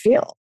make you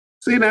feel?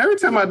 See, now every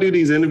time I do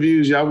these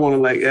interviews, y'all want to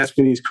like ask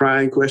me these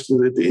crying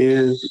questions at the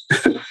end.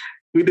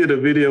 We did a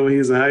video when he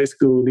was in high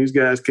school. These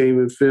guys came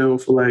and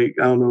filmed for like,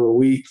 I don't know, a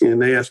week,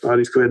 and they asked all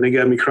these questions. They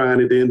got me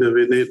crying at the end of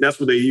it. And that's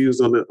what they used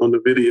on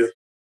the video.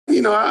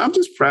 I'm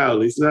just proud,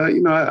 Lisa.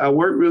 I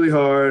worked really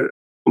hard.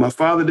 My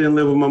father didn't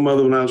live with my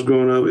mother when I was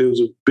growing up. It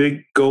was a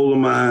big goal of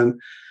mine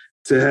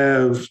to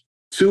have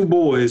 2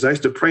 boys. I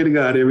used to pray to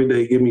God every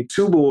day, give me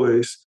 2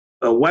 boys,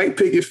 a white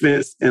picket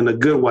fence, and a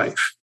good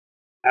wife.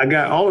 I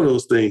got all of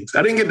those things.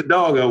 I didn't get the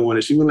dog I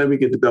wanted. She wouldn't let me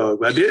get the dog.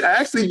 But I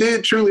actually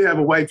did truly have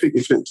a white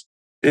picket fence.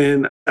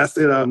 And I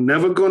said, I'm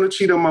never going to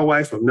cheat on my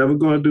wife. I'm never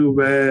going to do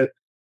bad.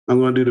 I'm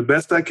going to do the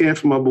best I can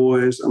for my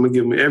boys. I'm going to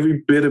give them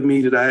every bit of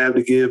me that I have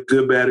to give,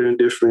 good, bad, or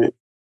indifferent,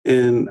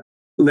 and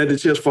let the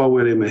chips fall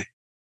where they may.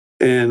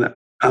 And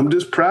I'm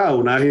just proud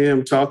when I hear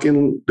him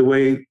talking the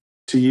way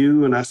to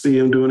you, and I see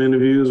him doing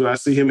interviews, or I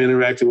see him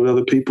interacting with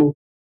other people.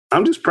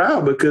 I'm just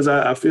proud because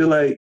I feel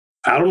like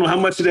I don't know how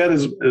much of that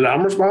is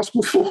I'm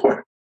responsible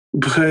for,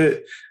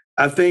 but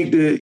I think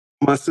that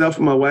myself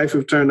and my wife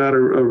have turned out a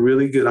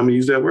really good, I'm going to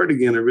use that word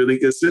again, a really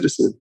good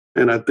citizen.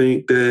 And I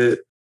think that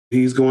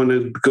he's going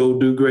to go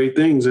do great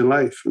things in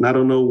life. And I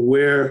don't know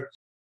where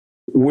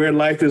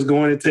life is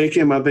going to take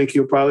him. I think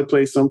he'll probably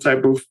play some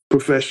type of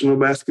professional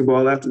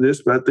basketball after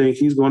this, but I think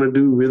he's going to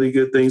do really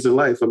good things in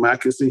life. I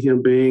can see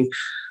him being,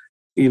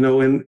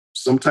 in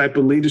some type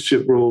of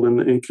leadership role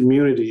in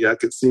community. I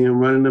could see him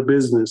running a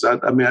business. I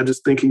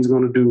just think he's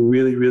going to do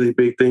really, really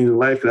big things in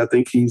life. And I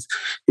think he's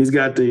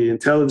got the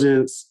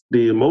intelligence,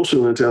 the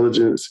emotional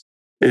intelligence,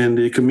 and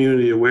the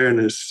community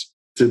awareness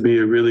to be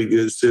a really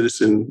good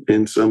citizen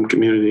in some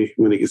community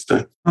when it gets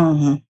done.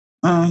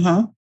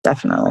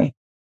 Definitely.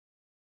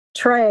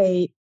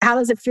 Trey, how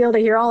does it feel to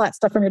hear all that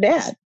stuff from your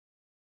dad?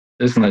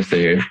 It's nice to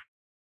hear.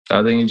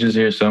 I think you just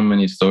hear so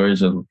many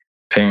stories of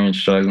parents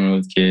struggling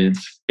with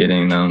kids,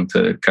 getting them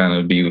to kind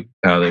of be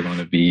how they want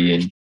to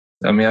be.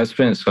 And we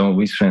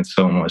spent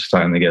so much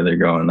time together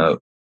growing up,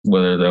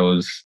 whether that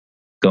was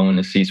going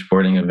to see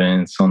sporting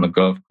events on the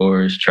golf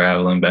course,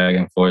 traveling back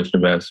and forth for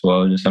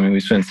basketball. We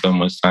spent so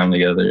much time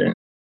together. And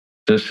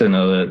just to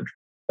know that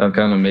I've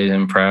kind of made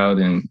him proud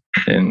and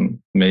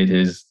made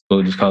his,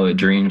 we'll just call it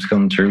dreams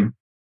come true.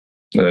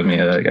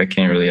 I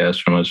can't really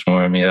ask for much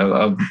more.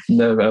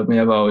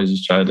 I've always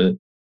just tried to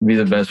be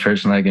the best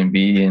person I can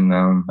be. And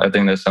I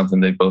think that's something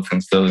they both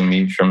instilled in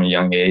me from a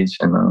young age.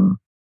 And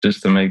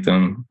just to make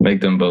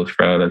them both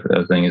proud,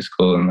 I think it's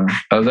cool. And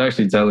I was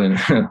actually telling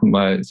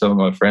some of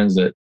my friends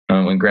that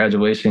when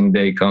graduation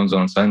day comes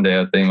on Sunday,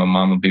 I think my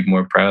mom will be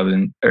more proud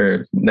in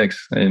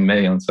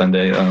May on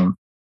Sunday.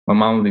 My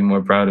mom will be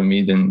more proud of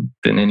me than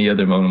any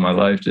other moment in my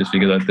life, just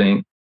because I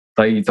think,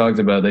 like you talked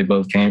about, they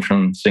both came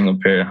from single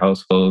parent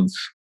households.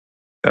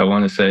 I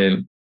want to say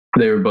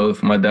they were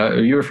both, my dad,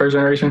 you were first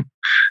generation?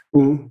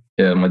 Mm-hmm.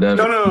 Yeah, my dad.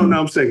 No,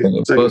 I'm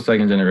second. Both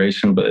second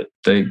generation, but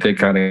they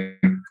kind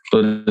of,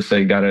 let's just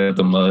say, got out of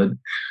the mud,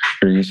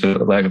 for use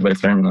of lack of a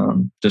better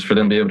term, just for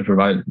them to be able to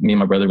provide me and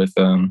my brother with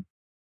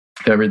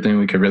everything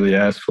we could really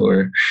ask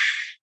for.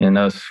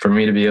 And for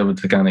me to be able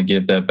to kind of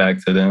give that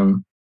back to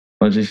them.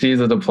 When she sees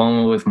a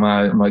diploma with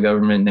my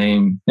government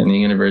name in the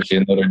University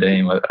of Notre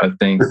Dame, I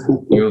think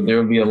there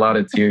will be a lot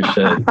of tears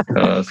shed.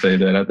 I'll say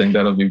that. I think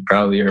that'll be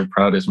probably her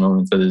proudest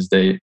moment to this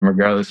day,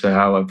 regardless of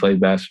how I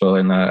played basketball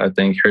or not. I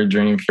think her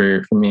dream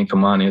for me and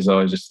Kamani is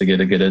always just to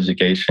get a good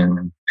education.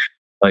 And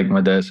like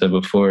my dad said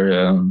before,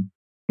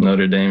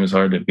 Notre Dame is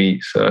hard to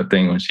beat. So I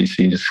think when she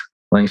sees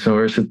Langston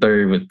Wertz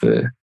III with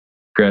the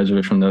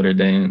graduate from Notre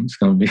Dame, it's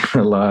going to be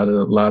a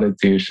lot of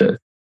tears shed.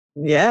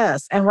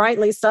 Yes, and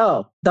rightly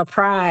so. The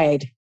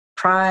pride,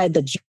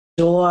 the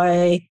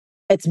joy.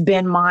 It's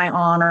been my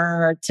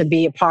honor to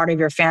be a part of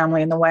your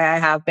family in the way I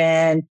have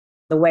been,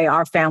 the way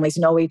our families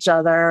know each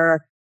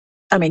other.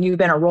 You've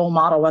been a role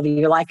model, whether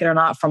you like it or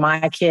not, for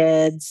my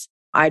kids.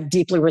 I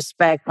deeply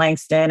respect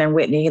Langston and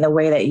Whitney, the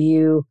way that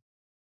you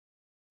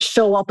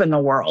show up in the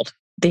world,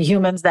 the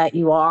humans that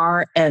you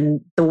are,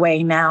 and the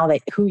way now that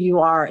who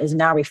you are is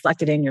now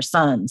reflected in your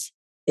sons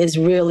is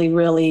really,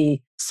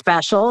 really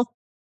special.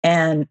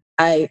 And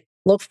I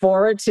look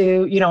forward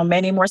to,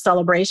 many more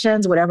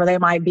celebrations, whatever they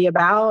might be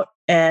about,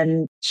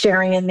 and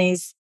sharing in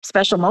these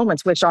special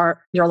moments, which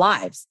are your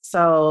lives.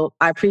 So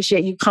I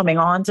appreciate you coming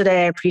on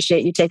today. I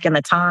appreciate you taking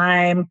the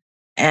time.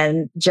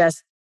 And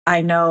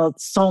I know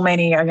so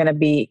many are going to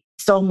be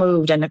so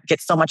moved and get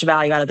so much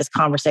value out of this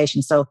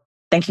conversation. So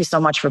thank you so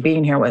much for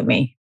being here with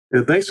me.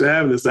 Yeah, thanks for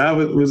having us. I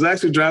was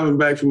actually driving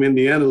back from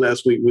Indiana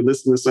last week. We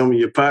listened to some of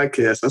your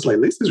podcasts. I was like,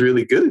 Lisa's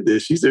really good at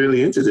this. She's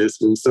really into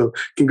this. And so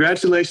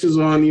congratulations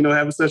on,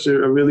 having such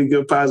a really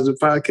good, positive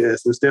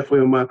podcast. It's definitely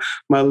on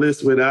my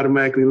list with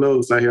automatically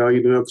loads. I hear all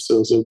your new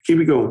episodes. So keep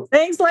it going.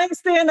 Thanks,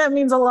 Langston. That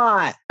means a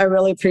lot. I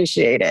really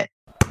appreciate it.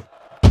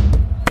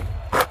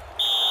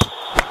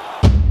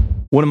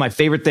 One of my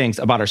favorite things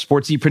about our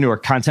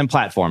Sportspreneur content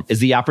platform is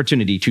the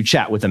opportunity to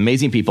chat with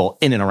amazing people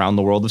in and around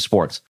the world of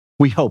sports.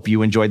 We hope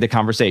you enjoyed the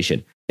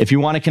conversation. If you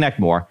want to connect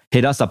more,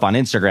 hit us up on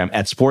Instagram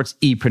at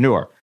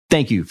SportsEpreneur.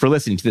 Thank you for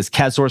listening to this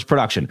CADSource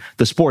production,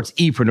 the Sports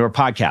Epreneur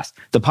Podcast,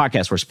 the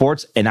podcast where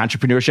sports and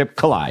entrepreneurship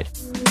collide.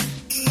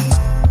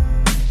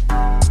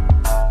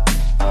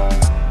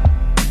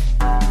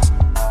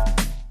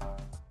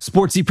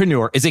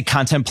 SportsEpreneur is a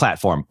content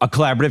platform, a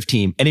collaborative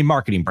team, and a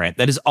marketing brand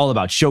that is all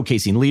about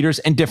showcasing leaders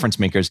and difference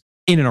makers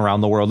in and around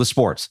the world of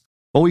sports.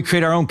 While we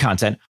create our own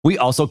content, we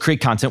also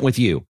create content with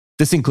you.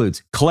 This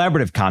includes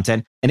collaborative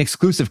content and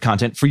exclusive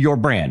content for your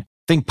brand.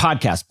 Think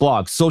podcasts,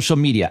 blogs, social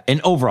media,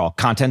 and overall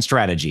content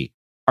strategy.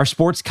 Our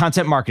sports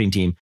content marketing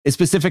team is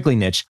specifically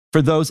niche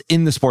for those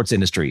in the sports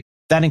industry.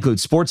 That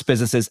includes sports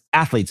businesses,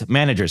 athletes,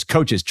 managers,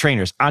 coaches,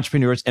 trainers,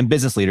 entrepreneurs, and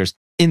business leaders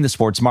in the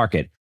sports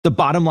market. The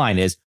bottom line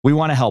is we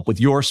want to help with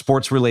your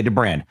sports-related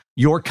brand,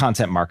 your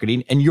content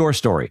marketing, and your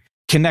story.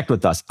 Connect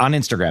with us on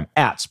Instagram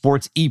at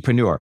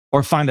SportsEpreneur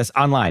or find us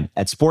online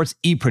at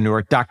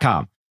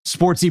sportsepreneur.com.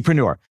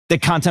 SportsEpreneur, the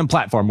content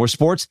platform where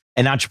sports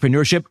and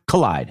entrepreneurship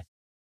collide.